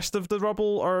when the rest of the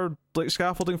rubble or like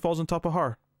scaffolding falls on top of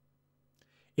her.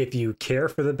 If you care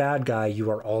for the bad guy, you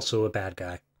are also a bad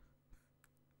guy.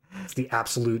 It's the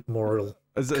absolute moral.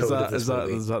 Is that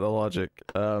the logic?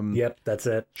 Yep, that's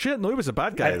it. She didn't know he was a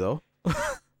bad guy though.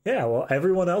 Yeah, well,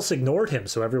 everyone else ignored him,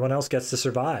 so everyone else gets to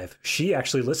survive. She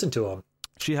actually listened to him.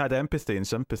 She had empathy and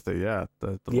sympathy. Yeah,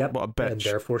 yep, what a bitch. And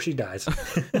therefore she dies.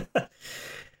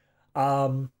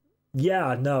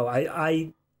 Yeah, no,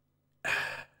 I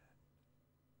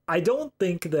don't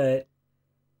think that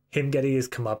him getting his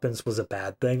comeuppance was a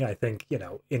bad thing. I think, you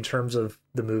know, in terms of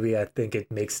the movie, I think it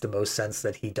makes the most sense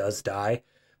that he does die.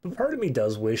 But part of me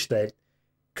does wish that,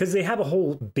 because they have a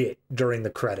whole bit during the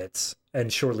credits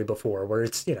and shortly before where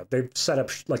it's, you know, they've set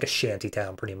up like a shanty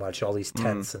town pretty much, all these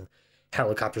tents and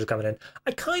helicopters coming in.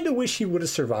 I kind of wish he would have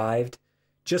survived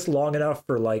just long enough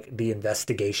for like the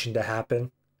investigation to happen.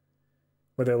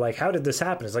 Where they're like, how did this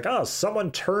happen? It's like, oh,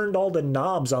 someone turned all the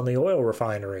knobs on the oil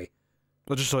refinery.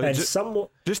 Well,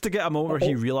 just to get a moment where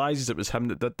he realizes it was him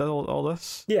that did all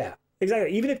this. Yeah,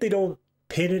 exactly. Even if they don't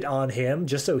pin it on him,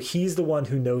 just so he's the one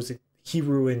who knows it, he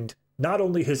ruined not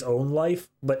only his own life,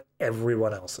 but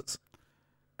everyone else's.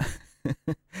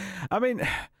 I mean,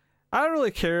 I don't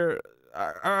really care.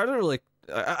 I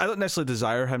don't necessarily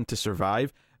desire him to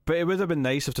survive, but it would have been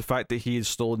nice if the fact that he had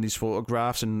stolen these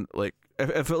photographs and like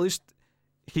if at least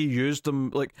he used them,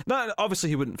 like, not obviously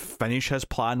he wouldn't finish his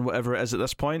plan, whatever it is at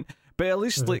this point, but at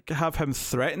least like have him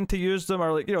threaten to use them,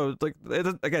 or like, you know, like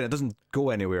it doesn't go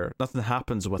anywhere. Nothing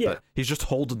happens with it. He's just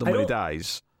holding them when he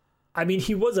dies. I mean,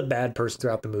 he was a bad person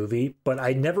throughout the movie, but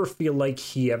I never feel like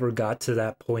he ever got to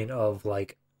that point of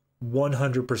like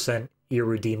 100%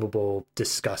 irredeemable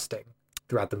disgusting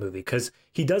throughout the movie, because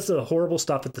he does the horrible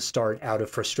stuff at the start out of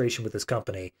frustration with his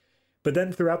company, but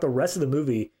then throughout the rest of the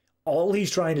movie, all he's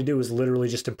trying to do is literally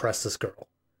just impress this girl.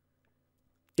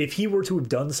 If he were to have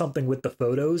done something with the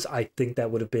photos, I think that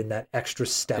would have been that extra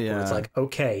step where it's like,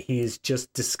 okay, he is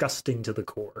just disgusting to the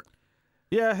core.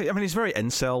 Yeah, I mean, he's very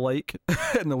incel-like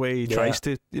in the way he tries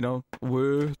to, you know,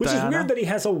 woo Which Diana. is weird that he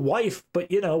has a wife,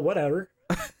 but, you know, whatever.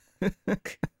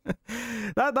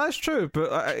 That's true,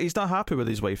 but he's not happy with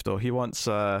his wife, though. He wants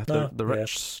the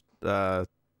rich,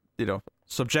 you know,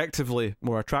 subjectively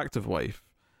more attractive wife.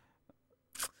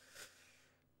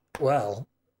 Well,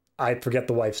 I forget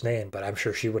the wife's name, but I'm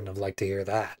sure she wouldn't have liked to hear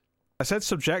that. I said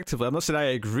subjectively. I'm not saying I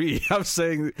agree. I'm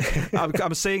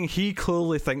saying he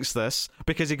clearly thinks this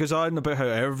because he goes on about how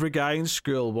every guy in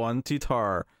school wanted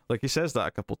her. Like, he says that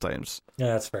a couple times.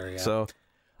 Yeah, that's fair. Yeah. So,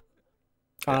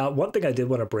 one thing I did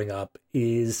want to bring up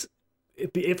is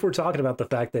if we're talking about the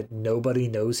fact that nobody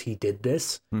knows he did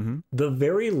this, the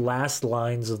very last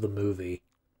lines of the movie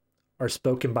are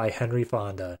spoken by Henry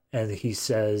Fonda, and he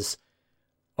says,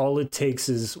 "All it takes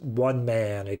is one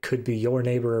man. It could be your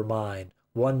neighbor or mine.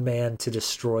 One man to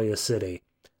destroy a city."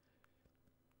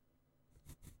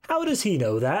 How does he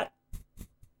know that?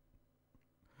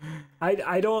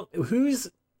 I don't...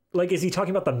 Like, is he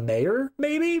talking about the mayor,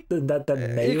 maybe? That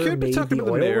mayor made the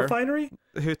oil refinery?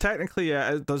 Who technically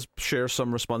does share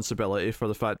some responsibility for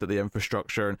the fact that the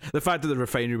infrastructure and the fact that the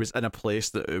refinery was in a place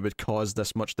that it would cause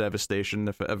this much devastation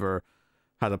if it ever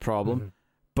had a problem.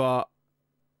 But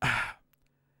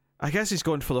I guess he's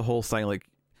going for the whole thing. Like,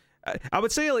 I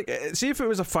would say, like, see if it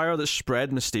was a fire that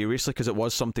spread mysteriously, because it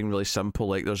was something really simple.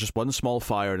 Like, there's just one small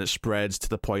fire and it spreads to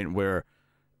the point where,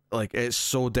 like, it's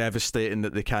so devastating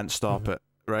that they can't stop it.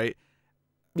 Right?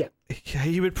 Yeah.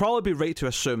 He would probably be right to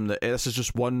assume that this is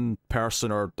just one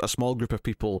person or a small group of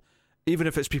people, even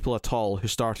if it's people at all, who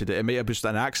started it. It may have been just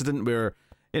an accident where,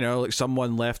 you know, like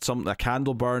someone left a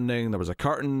candle burning, there was a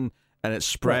curtain, and it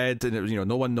spread, and it was, you know,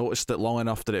 no one noticed it long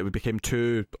enough that it became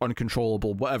too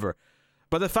uncontrollable, whatever.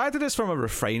 But the fact that it's from a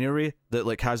refinery that,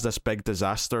 like, has this big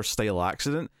disaster-style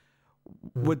accident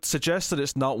would suggest that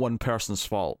it's not one person's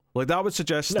fault. Like, that would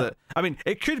suggest that, I mean,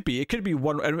 it could be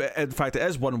one, in fact, it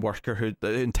is one worker who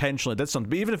intentionally did something,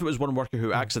 but even if it was one worker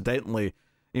who accidentally,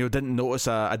 you know, didn't notice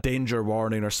a danger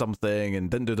warning or something and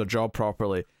didn't do their job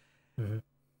properly,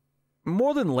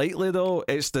 more than likely, though,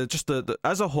 it's the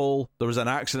as a whole, there was an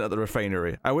accident at the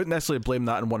refinery. I wouldn't necessarily blame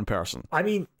that on one person. I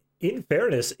mean, in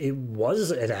fairness, it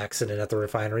was an accident at the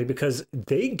refinery because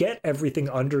they get everything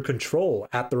under control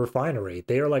at the refinery.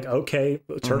 They are like, okay,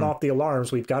 turn off the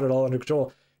alarms. We've got it all under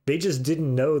control. They just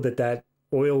didn't know that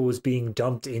oil was being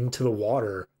dumped into the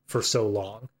water for so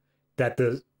long that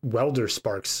the welder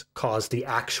sparks caused the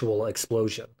actual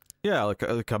explosion. Yeah,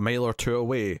 like a mile or two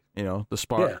away, you know, the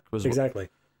spark was... Exactly.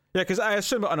 Yeah, because I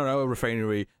assume on an oil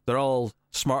refinery, they're all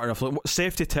smart enough. Like,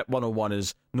 safety tip 101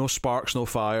 is no sparks, no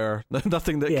fire,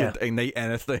 nothing that could ignite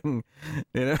anything,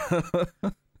 you know?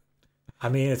 I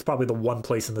mean, it's probably the one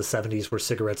place in the 70s where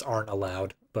cigarettes aren't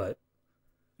allowed, but...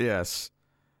 Yes.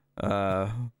 So,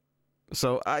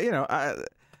 you know,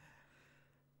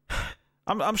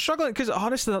 I'm struggling, because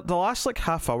honestly, the last, like,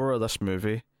 half hour of this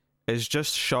movie is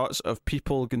just shots of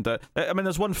people going down. I mean,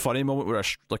 there's one funny moment where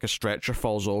a stretcher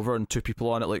falls over and two people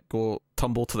on it like go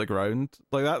tumble to the ground.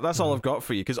 Like that's all I've got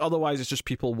for you, because otherwise it's just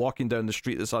people walking down the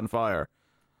street that's on fire.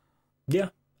 Yeah.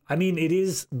 I mean, it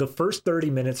is the first 30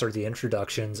 minutes are the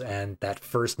introductions and that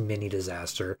first mini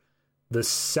disaster. The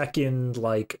second,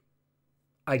 like,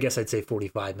 I guess I'd say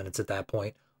 45 minutes at that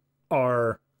point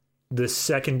are the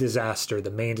second disaster,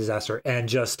 the main disaster, and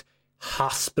just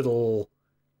hospital.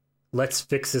 Let's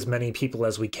fix as many people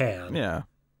as we can. Yeah.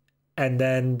 And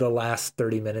then the last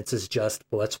 30 minutes is just,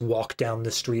 let's walk down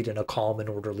the street in a calm and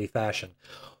orderly fashion.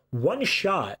 One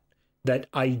shot that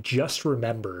I just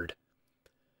remembered,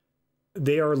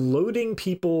 they are loading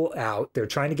people out. They're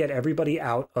trying to get everybody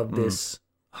out of this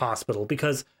hospital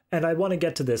because, and I want to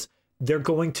get to this, they're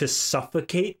going to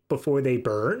suffocate before they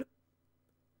burn,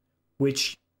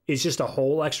 which is just a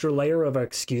whole extra layer of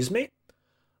excuse me.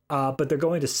 But they're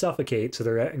going to suffocate, so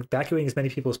they're evacuating as many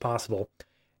people as possible.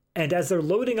 And as they're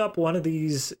loading up one of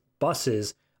these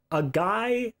buses, a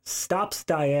guy stops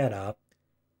Diana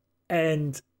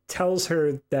and tells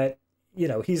her that, you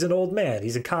know, he's an old man,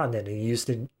 he's incontinent, and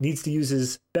he needs to use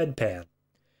his bedpan.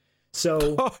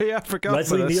 So I forgot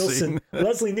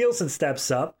Leslie Nielsen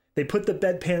steps up, they put the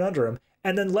bedpan under him,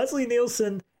 and then Leslie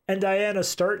Nielsen and Diana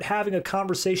start having a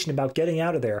conversation about getting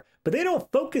out of there, but they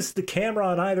don't focus the camera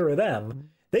on either of them.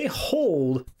 They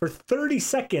hold for 30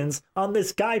 seconds on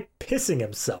this guy pissing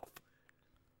himself.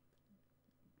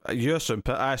 I assumed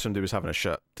he was having a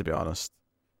shit, to be honest.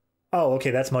 Oh, okay,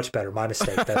 that's much better. My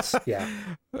mistake. That's, yeah.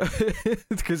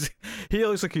 Because he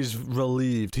looks like he's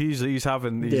relieved. He's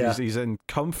in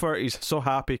comfort. He's so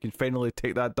happy he can finally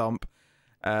take that dump.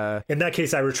 In that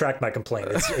case, I retract my complaint.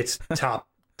 It's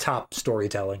top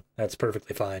storytelling. That's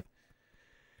perfectly fine.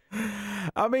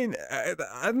 I mean,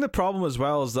 and the problem as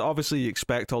well is that obviously you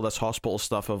expect all this hospital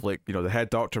stuff of, like, you know, the head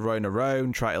doctor running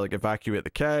around trying to, like, evacuate the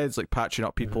kids, like patching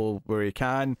up people where he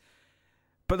can,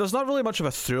 but there's not really much of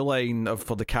a through line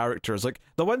for the characters. Like,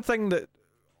 the one thing that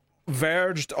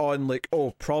verged on, like,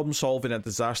 problem solving a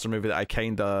disaster movie that I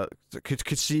kind of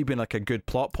could see being like a good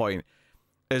plot point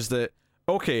is that,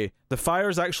 okay, the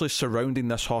fire's actually surrounding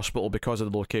this hospital because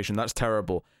of the location. That's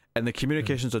terrible, and the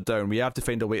communications are down. We have to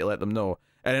find a way to let them know.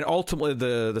 And then ultimately,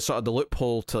 the sort of the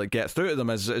loophole to, like, get through to them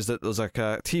is that there's like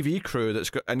a TV crew that's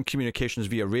got in communications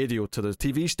via radio to the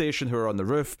TV station who are on the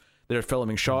roof. They're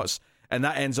filming shots, and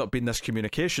that ends up being this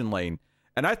communication line.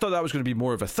 And I thought that was going to be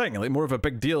more of a thing, like more of a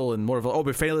big deal, and more of a,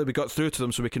 we got through to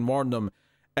them so we can warn them.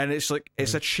 And it's like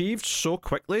it's achieved so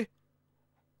quickly.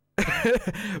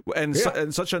 in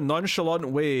such a nonchalant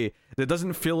way that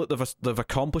doesn't feel like they've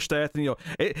accomplished anything. You know,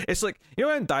 it's like, you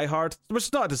know, in Die Hard, which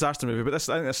is not a disaster movie, but I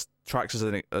think this tracks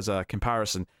as a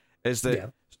comparison, is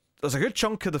that there's a good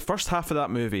chunk of the first half of that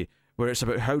movie where it's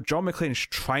about how John McClane's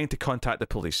trying to contact the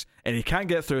police and he can't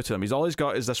get through to them. He's all he's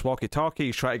got is this walkie-talkie.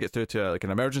 He's trying to get through to like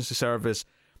an emergency service,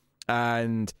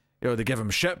 and they give him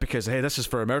shit because, hey, this is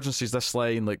for emergencies, this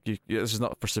line, like this is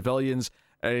not for civilians.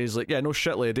 And he's like, yeah, no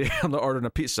shit, lady, I'm not ordering a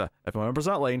pizza. If he remembers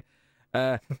that line.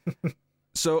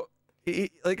 So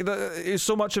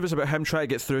so much of it's about him trying to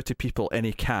get through to people and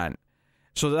he can't.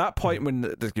 So at that point,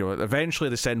 when eventually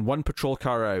they send one patrol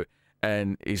car out,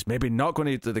 and he's maybe not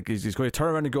going to, he's going to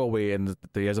turn around and go away, and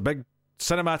he has a big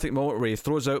cinematic moment where he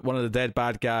throws out one of the dead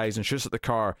bad guys and shoots at the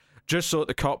car, just so that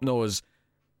the cop knows,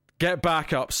 get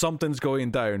back up, something's going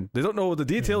down. They don't know the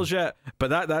details yet, but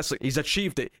that's like, he's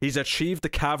achieved it. He's achieved the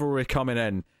cavalry coming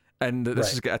in, and this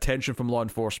has got attention from law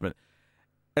enforcement.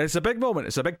 And it's a big moment.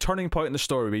 It's a big turning point in the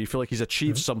story where you feel like he's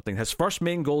achieved something. His first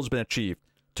main goal has been achieved,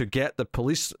 to get the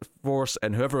police force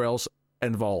and whoever else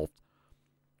involved.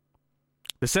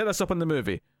 They set this up in the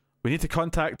movie. We need to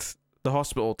contact the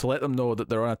hospital to let them know that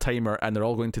they're on a timer and they're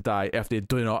all going to die if they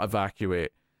do not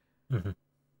evacuate.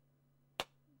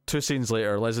 2 scenes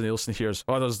later, Leslie Nielsen hears,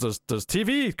 there's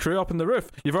TV crew up on the roof.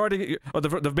 You've already,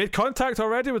 they've made contact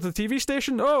already with the TV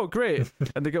station? Oh, great.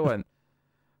 And they go in.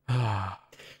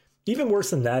 Even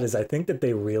worse than that is I think that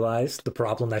they realized the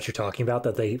problem that you're talking about,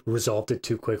 that they resolved it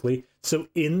too quickly. So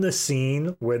in the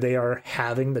scene where they are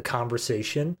having the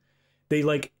conversation, they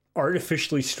like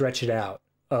artificially stretch it out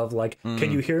of like,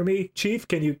 can you hear me, Chief?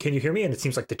 Can you hear me? And it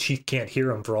seems like the Chief can't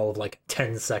hear him for all of like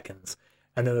 10 seconds.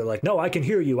 And then they're like, no, I can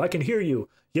hear you.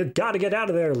 You got to get out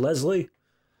of there, Leslie.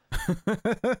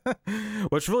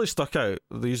 Which really stuck out,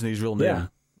 using his real name.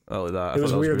 Yeah. Like that. It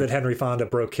was weird that Henry Fonda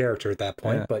broke character at that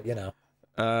point, but you know.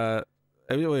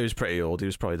 He was pretty old. He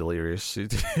was probably delirious.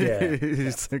 Yeah.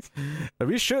 He's like, are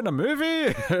we shooting a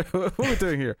movie? What are we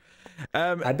doing here?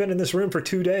 I've been in this room for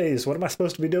 2 days. What am I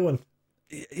supposed to be doing?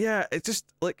 Yeah, it just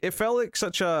like it felt like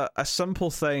such a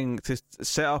simple thing to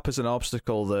set up as an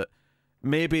obstacle that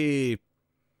maybe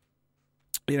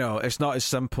it's not as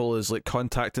simple as like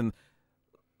contacting.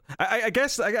 I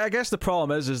guess the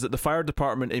problem is that the fire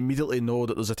department immediately know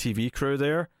that there's a TV crew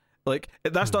there. Like,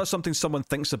 that's not something someone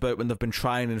thinks about when they've been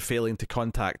trying and failing to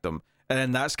contact them. And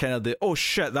then that's kind of oh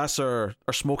shit, that's our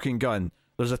smoking gun.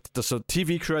 There's a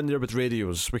TV crew in there with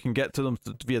radios. We can get to them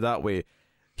via that way.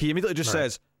 He immediately just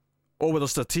says, well,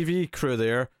 there's a TV crew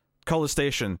there. Call the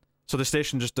station. So the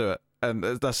station just do it. And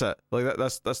that's it. Like,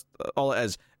 that's all it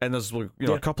is. And there's,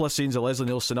 a couple of scenes of Leslie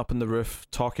Nielsen up on the roof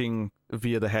talking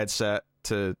via the headset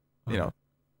to,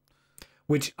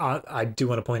 Which I do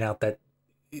want to point out that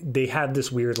they have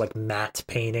this weird like matte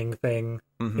painting thing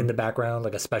in the background,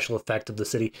 like a special effect of the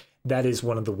city. That is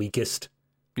one of the weakest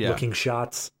looking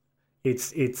shots.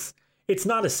 It's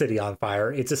not a city on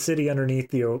fire. It's a city underneath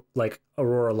the like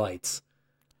Aurora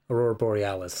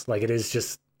Borealis. Like, it is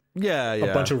just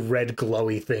a bunch of red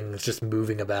glowy things just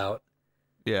moving about.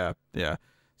 Yeah.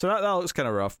 So that looks kind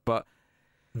of rough, but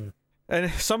and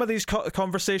some of these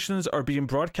conversations are being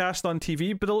broadcast on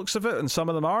TV by the looks of it, and some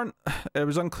of them aren't. It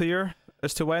was unclear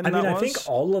as to when that was. I think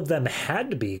all of them had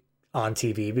to be on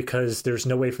TV because there's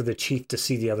no way for the Chief to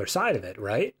see the other side of it,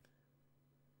 right?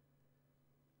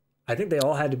 I think they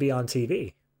all had to be on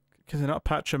TV. Can they not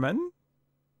patch him in?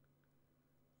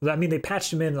 I mean, they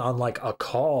patched him in on like a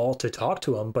call to talk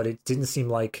to him, but it didn't seem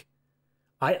like...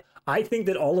 I think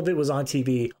that all of it was on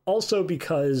TV, also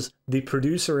because the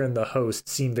producer and the host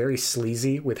seem very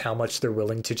sleazy with how much they're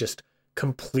willing to just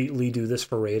completely do this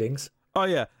for ratings. Oh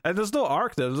yeah, and there's no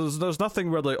arc there. There's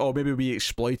nothing where like, maybe we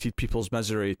exploited people's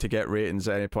misery to get ratings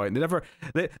at any point.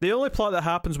 The only plot that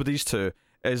happens with these two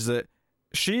is that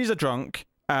she's a drunk,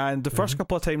 and the first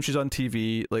couple of times she's on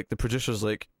TV, like the producer's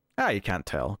like, you can't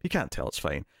tell, it's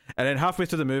fine. And then halfway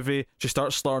through the movie, she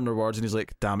starts slurring her words, and he's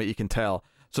like, damn it, you can tell.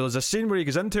 So there's a scene where he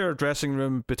goes into her dressing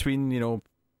room between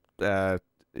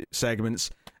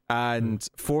segments and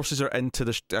forces her into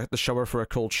the shower for a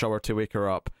cold shower to wake her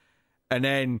up. And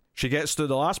then she gets through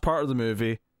the last part of the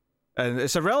movie, and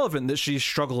it's irrelevant that she's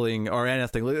struggling or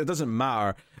anything. It doesn't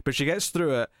matter. But she gets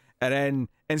through it, and then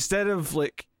instead of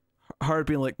like her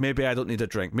being like, maybe I don't need a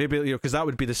drink, maybe because that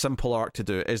would be the simple arc to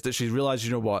do, is that she realized,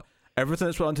 what, everything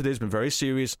that's went on today has been very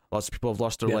serious. Lots of people have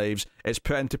lost their lives. It's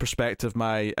put into perspective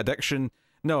my addiction.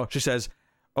 No, she says,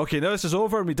 okay, now this is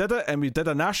over, and we did it, and we did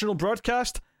a national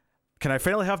broadcast. Can I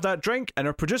finally have that drink? And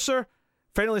her producer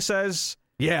finally says,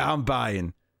 yeah, I'm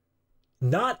buying.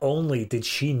 Not only did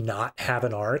she not have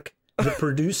an arc, the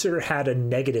producer had a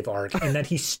negative arc, and that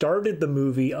he started the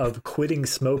movie of quitting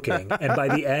smoking, and by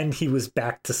the end he was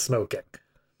back to smoking.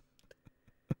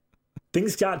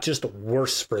 Things got just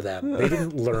worse for them. They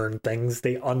didn't learn things,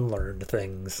 they unlearned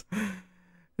things.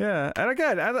 Yeah, and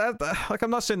again, like I'm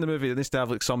not saying the movie needs to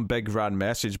have like some big grand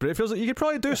message, but it feels like you could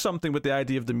probably do something with the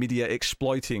idea of the media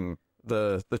exploiting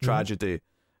the tragedy.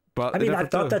 But I mean, I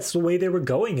thought that's the way they were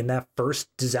going in that first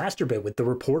disaster bit, with the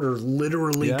reporter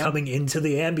literally coming into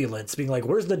the ambulance, being like,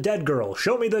 "Where's the dead girl?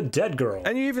 Show me the dead girl."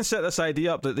 And you even set this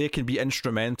idea up that they can be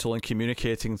instrumental in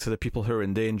communicating to the people who are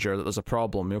in danger that there's a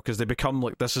problem, because they become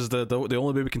like, this is the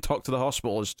only way we can talk to the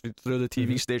hospital is through the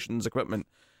TV station's equipment.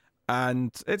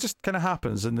 And it just kind of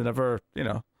happens, and they never,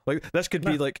 like, this could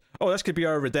be like, this could be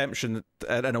our redemption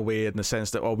in a way, in the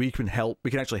sense that, we can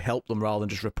actually help them rather than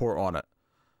just report on it.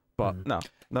 But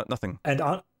nothing.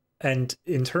 And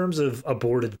in terms of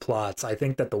aborted plots, I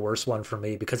think that the worst one for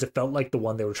me, because it felt like the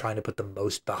one they were trying to put the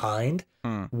most behind,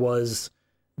 was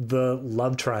the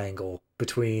love triangle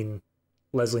between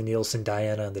Leslie Nielsen,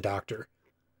 Diana, and the doctor.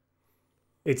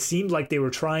 It seemed like they were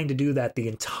trying to do that the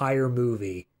entire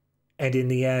movie. And in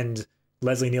the end,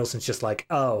 Leslie Nielsen's just like,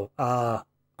 I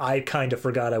kind of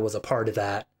forgot I was a part of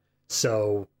that,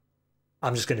 so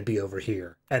I'm just going to be over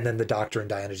here. And then the doctor and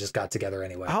Diana just got together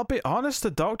anyway. I'll be honest, the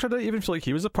doctor didn't even feel like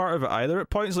he was a part of it either at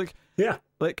points. Like, yeah.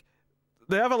 Like,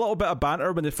 they have a little bit of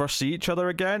banter when they first see each other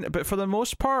again, but for the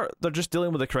most part, they're just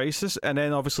dealing with a crisis, and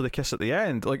then obviously they kiss at the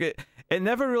end. Like, it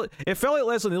never really... It felt like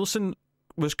Leslie Nielsen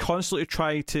was constantly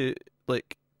trying to,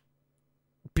 like,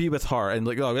 be with her, and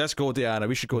like, let's go, Diana,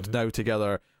 we should go now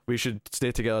together, we should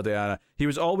stay together, Diana. He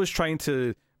was always trying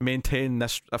to maintain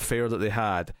this affair that they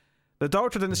had. The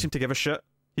doctor didn't seem to give a shit.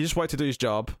 He just wanted to do his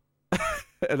job.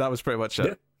 And that was pretty much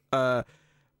it. But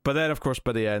then, of course,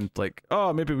 by the end, like,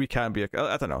 maybe we can be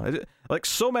I don't know. Like,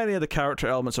 so many of the character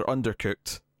elements are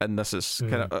undercooked, and this is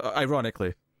kind of,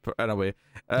 ironically, in a way.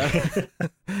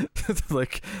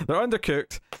 Like, they're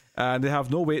undercooked, and they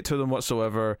have no weight to them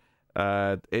whatsoever.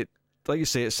 Like you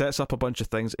say, it sets up a bunch of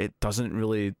things. It doesn't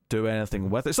really do anything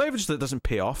with it. It's not even just that it doesn't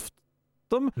pay off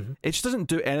them. It just doesn't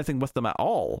do anything with them at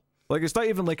all. Like, it's not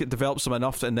even like it develops them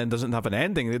enough and then doesn't have an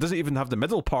ending. It doesn't even have the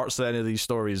middle parts to any of these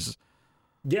stories.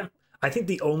 Yeah. I think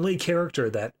the only character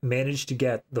that managed to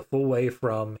get the full way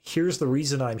from here's the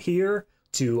reason I'm here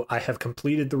to I have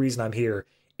completed the reason I'm here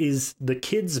is the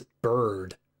kid's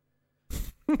bird.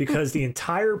 Because the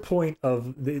entire point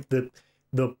of the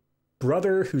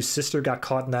brother whose sister got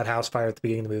caught in that house fire at the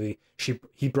beginning of the movie,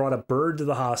 he brought a bird to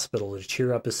the hospital to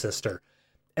cheer up his sister.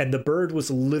 And the bird was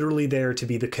literally there to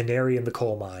be the canary in the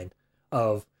coal mine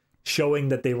of showing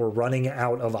that they were running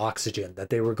out of oxygen, that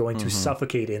they were going to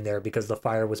suffocate in there because the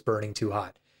fire was burning too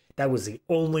hot. That was the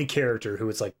only character who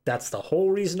was like, that's the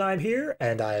whole reason I'm here,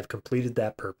 and I have completed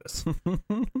that purpose. I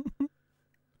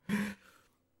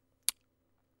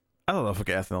don't know if I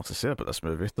get anything else to say about this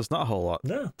movie. There's not a whole lot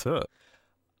to it.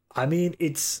 I mean,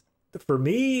 for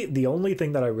me, the only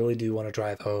thing that I really do want to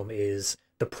drive home is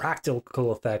the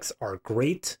practical effects are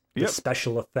great. The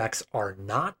special effects are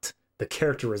not. The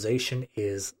characterization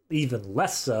is even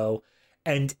less so.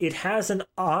 And it has an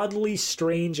oddly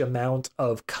strange amount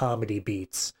of comedy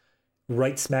beats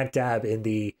right smack dab in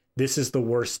the this is the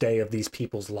worst day of these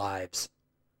people's lives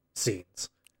scenes.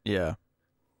 Yeah.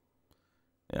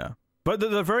 But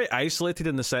they're very isolated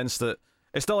in the sense that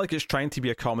it's not like it's trying to be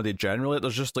a comedy generally.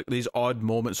 There's just like these odd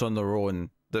moments on their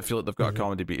own that feel like they've got a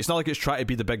comedy beat. It's not like it's trying to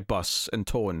be the big bus in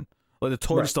tone. Like, the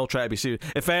tone's still trying to be serious.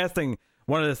 If anything,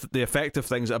 one of the effective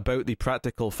things about the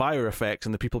practical fire effects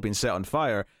and the people being set on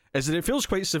fire is that it feels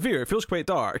quite severe. It feels quite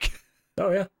dark. Oh,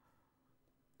 yeah.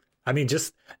 I mean,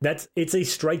 it's a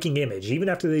striking image. Even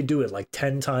after they do it like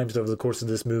 10 times over the course of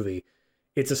this movie,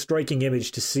 it's a striking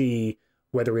image to see,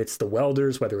 whether it's the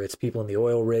welders, whether it's people in the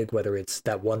oil rig, whether it's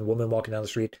that one woman walking down the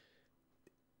street.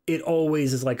 It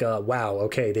always is like wow,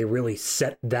 okay, they really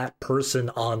set that person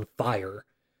on fire.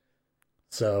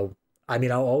 So, I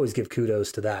mean, I'll always give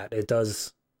kudos to that. It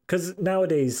does, because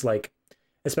nowadays, like,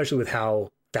 especially with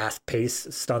how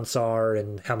fast-paced stunts are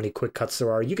and how many quick cuts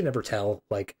there are, you can never tell,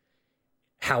 like,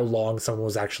 how long someone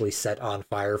was actually set on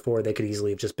fire for. They could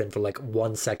easily have just been for, like,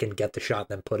 1 second, get the shot,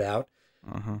 and then put out.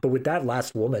 But with that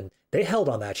last woman, they held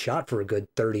on that shot for a good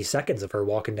 30 seconds of her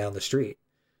walking down the street.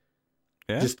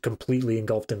 Just completely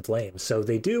engulfed in flames. So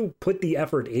they do put the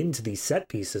effort into these set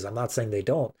pieces. I'm not saying they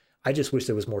don't. I just wish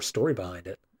there was more story behind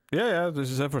it. Yeah, there's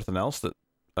just everything else that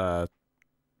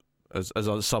is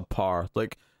on subpar.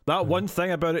 Like, that one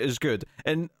thing about it is good.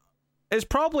 And it's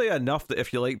probably enough that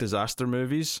if you like disaster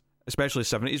movies, especially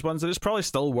 70s ones, that it's probably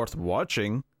still worth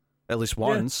watching at least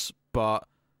once, but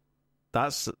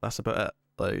that's about it.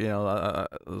 Like,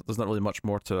 there's not really much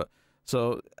more to it.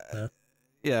 So,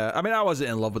 yeah, I mean, I wasn't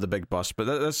in love with the big bus, but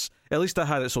this, at least it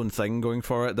had its own thing going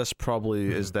for it. This probably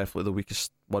is definitely the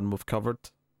weakest one we've covered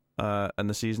in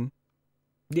the season.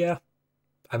 Yeah,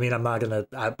 I mean, I'm not gonna.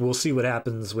 We'll see what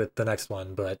happens with the next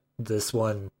one, but this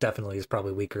one definitely is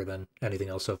probably weaker than anything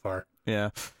else so far. Yeah.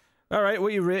 All right, what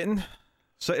are you rating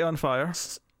City on Fire?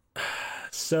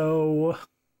 So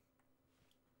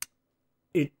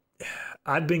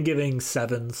I've been giving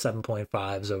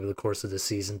 7.5s over the course of the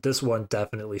season. This one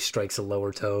definitely strikes a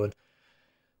lower tone.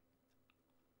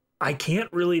 I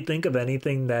can't really think of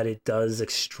anything that it does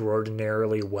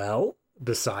extraordinarily well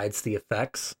besides the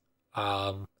effects.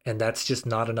 And that's just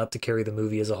not enough to carry the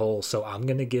movie as a whole. So I'm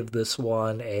going to give this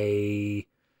one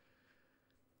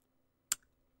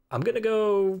I'm going to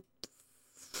go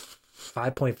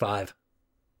 5.5.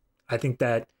 I think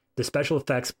that the special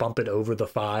effects bump it over the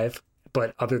 5,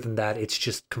 but other than that, it's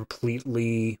just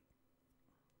completely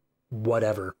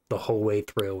whatever the whole way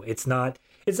through. It's not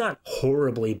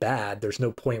horribly bad. There's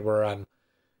no point where I'm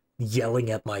yelling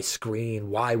at my screen,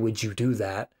 why would you do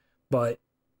that? But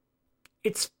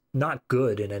it's not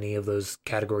good in any of those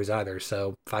categories either.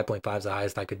 So 5.5 is the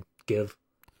highest I could give.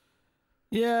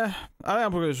 Yeah, I think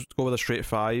I'm going to go with a straight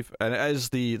 5. And it is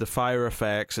the fire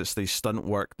effects, it's the stunt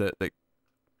work that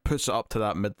puts it up to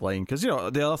that midline. Because, the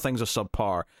other things are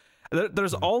subpar.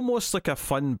 There's almost like a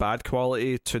fun bad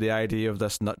quality to the idea of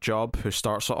this nut job who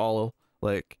starts it all.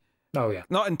 Like, oh yeah,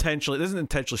 not intentionally. It doesn't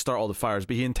intentionally start all the fires,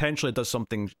 but he intentionally does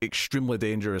something extremely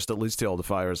dangerous that leads to all the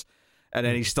fires. And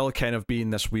then he's still kind of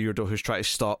being this weirdo who's trying to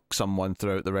stalk someone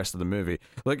throughout the rest of the movie.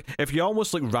 Like, if you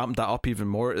almost like ramp that up even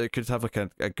more, it could have like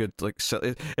a good like.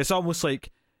 It's almost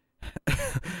like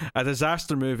a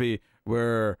disaster movie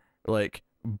where like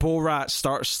Borat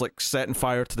starts like setting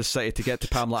fire to the city to get to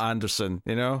Pamela Anderson.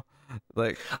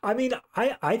 Like, I mean,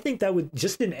 I think that would,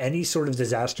 just in any sort of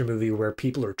disaster movie where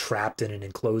people are trapped in an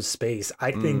enclosed space,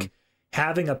 I think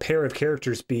having a pair of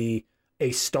characters be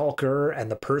a stalker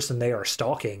and the person they are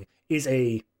stalking is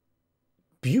a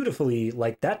beautifully,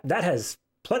 like, that has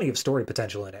plenty of story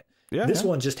potential in it. Yeah, this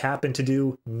one just happened to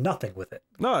do nothing with it.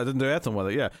 No, I didn't do anything with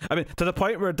it. Yeah, I mean, to the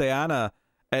point where Diana,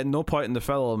 at no point in the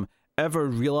film, ever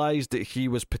realized that he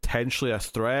was potentially a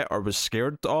threat or was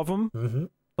scared of him. Mm-hmm.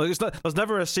 Like, there's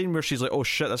never a scene where she's like, oh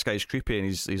shit, this guy's creepy, and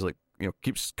he's like,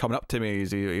 keeps coming up to me,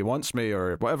 he wants me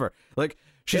or whatever. Like,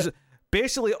 she's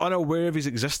basically unaware of his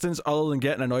existence other than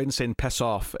getting annoyed and saying piss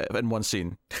off in one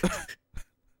scene.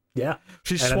 Yeah.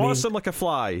 She swats him like a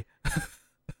fly.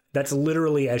 That's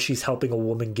literally as she's helping a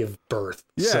woman give birth.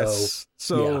 Yes.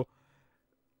 So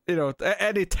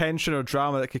any tension or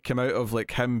drama that could come out of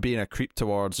like him being a creep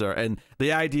towards her, and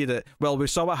the idea that, well, we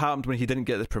saw what happened when he didn't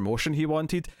get the promotion he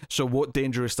wanted, so what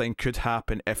dangerous thing could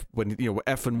happen if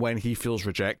and when he feels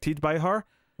rejected by her?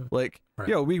 Like,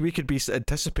 right. We could be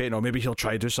anticipating, or maybe he'll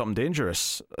try to do something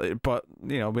dangerous, but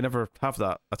we never have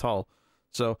that at all.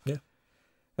 So yeah.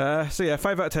 5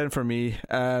 out of 10 for me.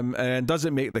 And does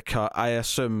it make the cut? I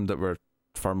assume that we're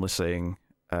firmly saying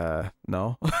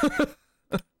no.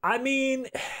 I mean,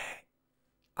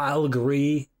 I'll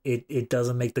agree. It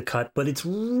doesn't make the cut, but it's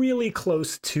really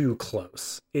close to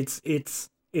close. It's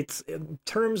in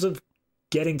terms of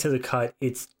getting to the cut,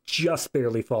 it's just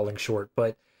barely falling short.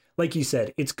 But like you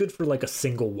said, it's good for like a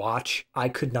single watch. I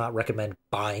could not recommend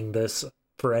buying this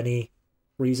for any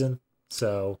reason.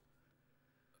 So,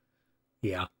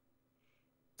 yeah.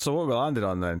 So what we landed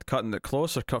on then? Cutting it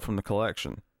close or cut from the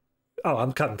collection? Oh,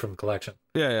 I'm cutting from the collection.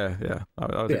 Yeah. I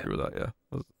would agree with that.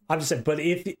 Yeah. I'm just saying, but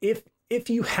if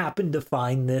you happen to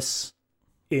find this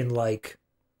in like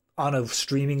on a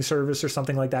streaming service or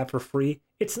something like that for free,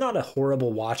 it's not a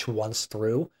horrible watch once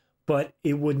through, but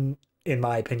it wouldn't, in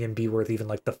my opinion, be worth even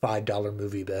like the $5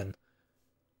 movie bin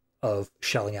of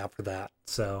shelling out for that.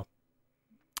 So,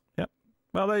 yeah.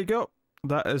 Well, there you go.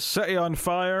 That is City on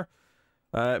Fire.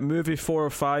 Movie 4 or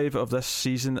 5 of this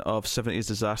season of 70s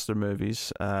disaster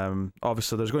movies.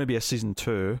 Obviously, there's going to be a season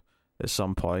 2 at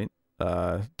some point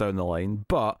down the line,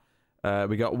 but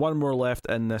we got one more left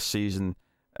in this season,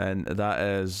 and that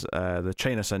is the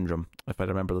China Syndrome, if I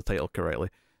remember the title correctly.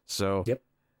 So, yep.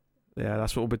 Yeah,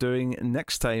 that's what we'll be doing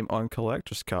next time on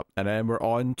Collector's Cup. And then we're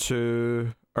on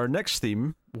to our next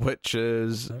theme, which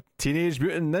is Teenage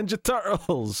Mutant Ninja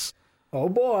Turtles. Oh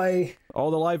boy.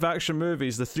 All the live action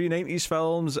movies, the 3 90s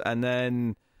films, and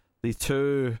then the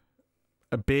 2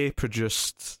 Bay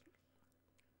produced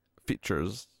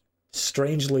features.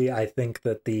 Strangely, I think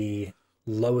that the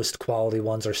lowest quality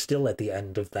ones are still at the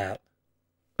end of that.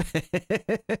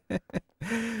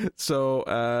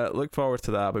 So look forward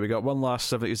to that. But we got one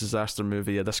last 70s disaster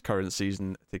movie of this current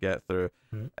season to get through,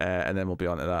 and then we'll be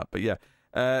on to that. But yeah,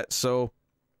 so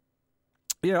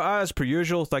as per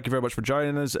usual, thank you very much for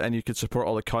joining us, and you can support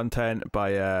all the content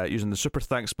by using the super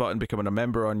thanks button, becoming a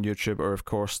member on YouTube, or of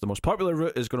course the most popular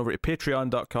route is going over to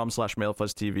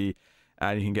patreon.com/MailFuzzTV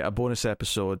and you can get a bonus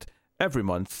episode every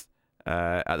month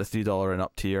at the $3 and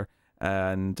up tier.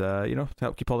 And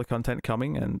help keep all the content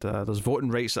coming, and there's voting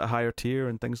rates at a higher tier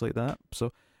and things like that.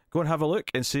 So go and have a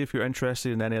look and see if you're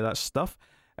interested in any of that stuff.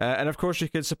 And of course, you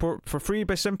can support for free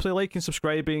by simply liking,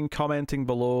 subscribing, commenting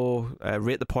below,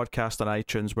 rate the podcast on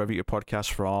iTunes, wherever you get your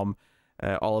podcast from.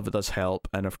 All of it does help.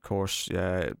 And of course,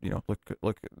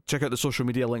 look, check out the social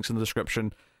media links in the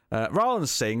description. Rather than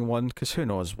saying one, because who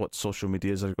knows what social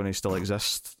medias are going to still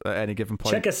exist at any given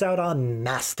point. Check us out on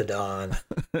Mastodon.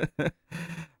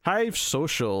 Hive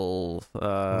Social.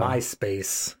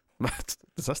 MySpace.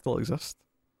 Does that still exist?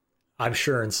 I'm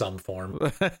sure in some form.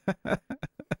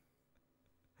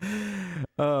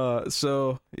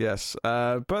 So yes,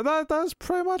 but that's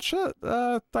pretty much it.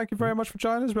 Thank you very much for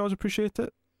joining us. We always appreciate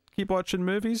it. Keep watching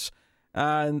movies,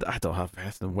 and I don't have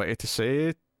anything witty to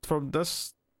say from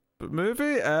this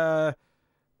movie. The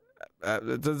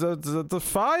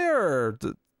fire.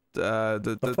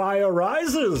 The fire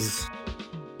rises.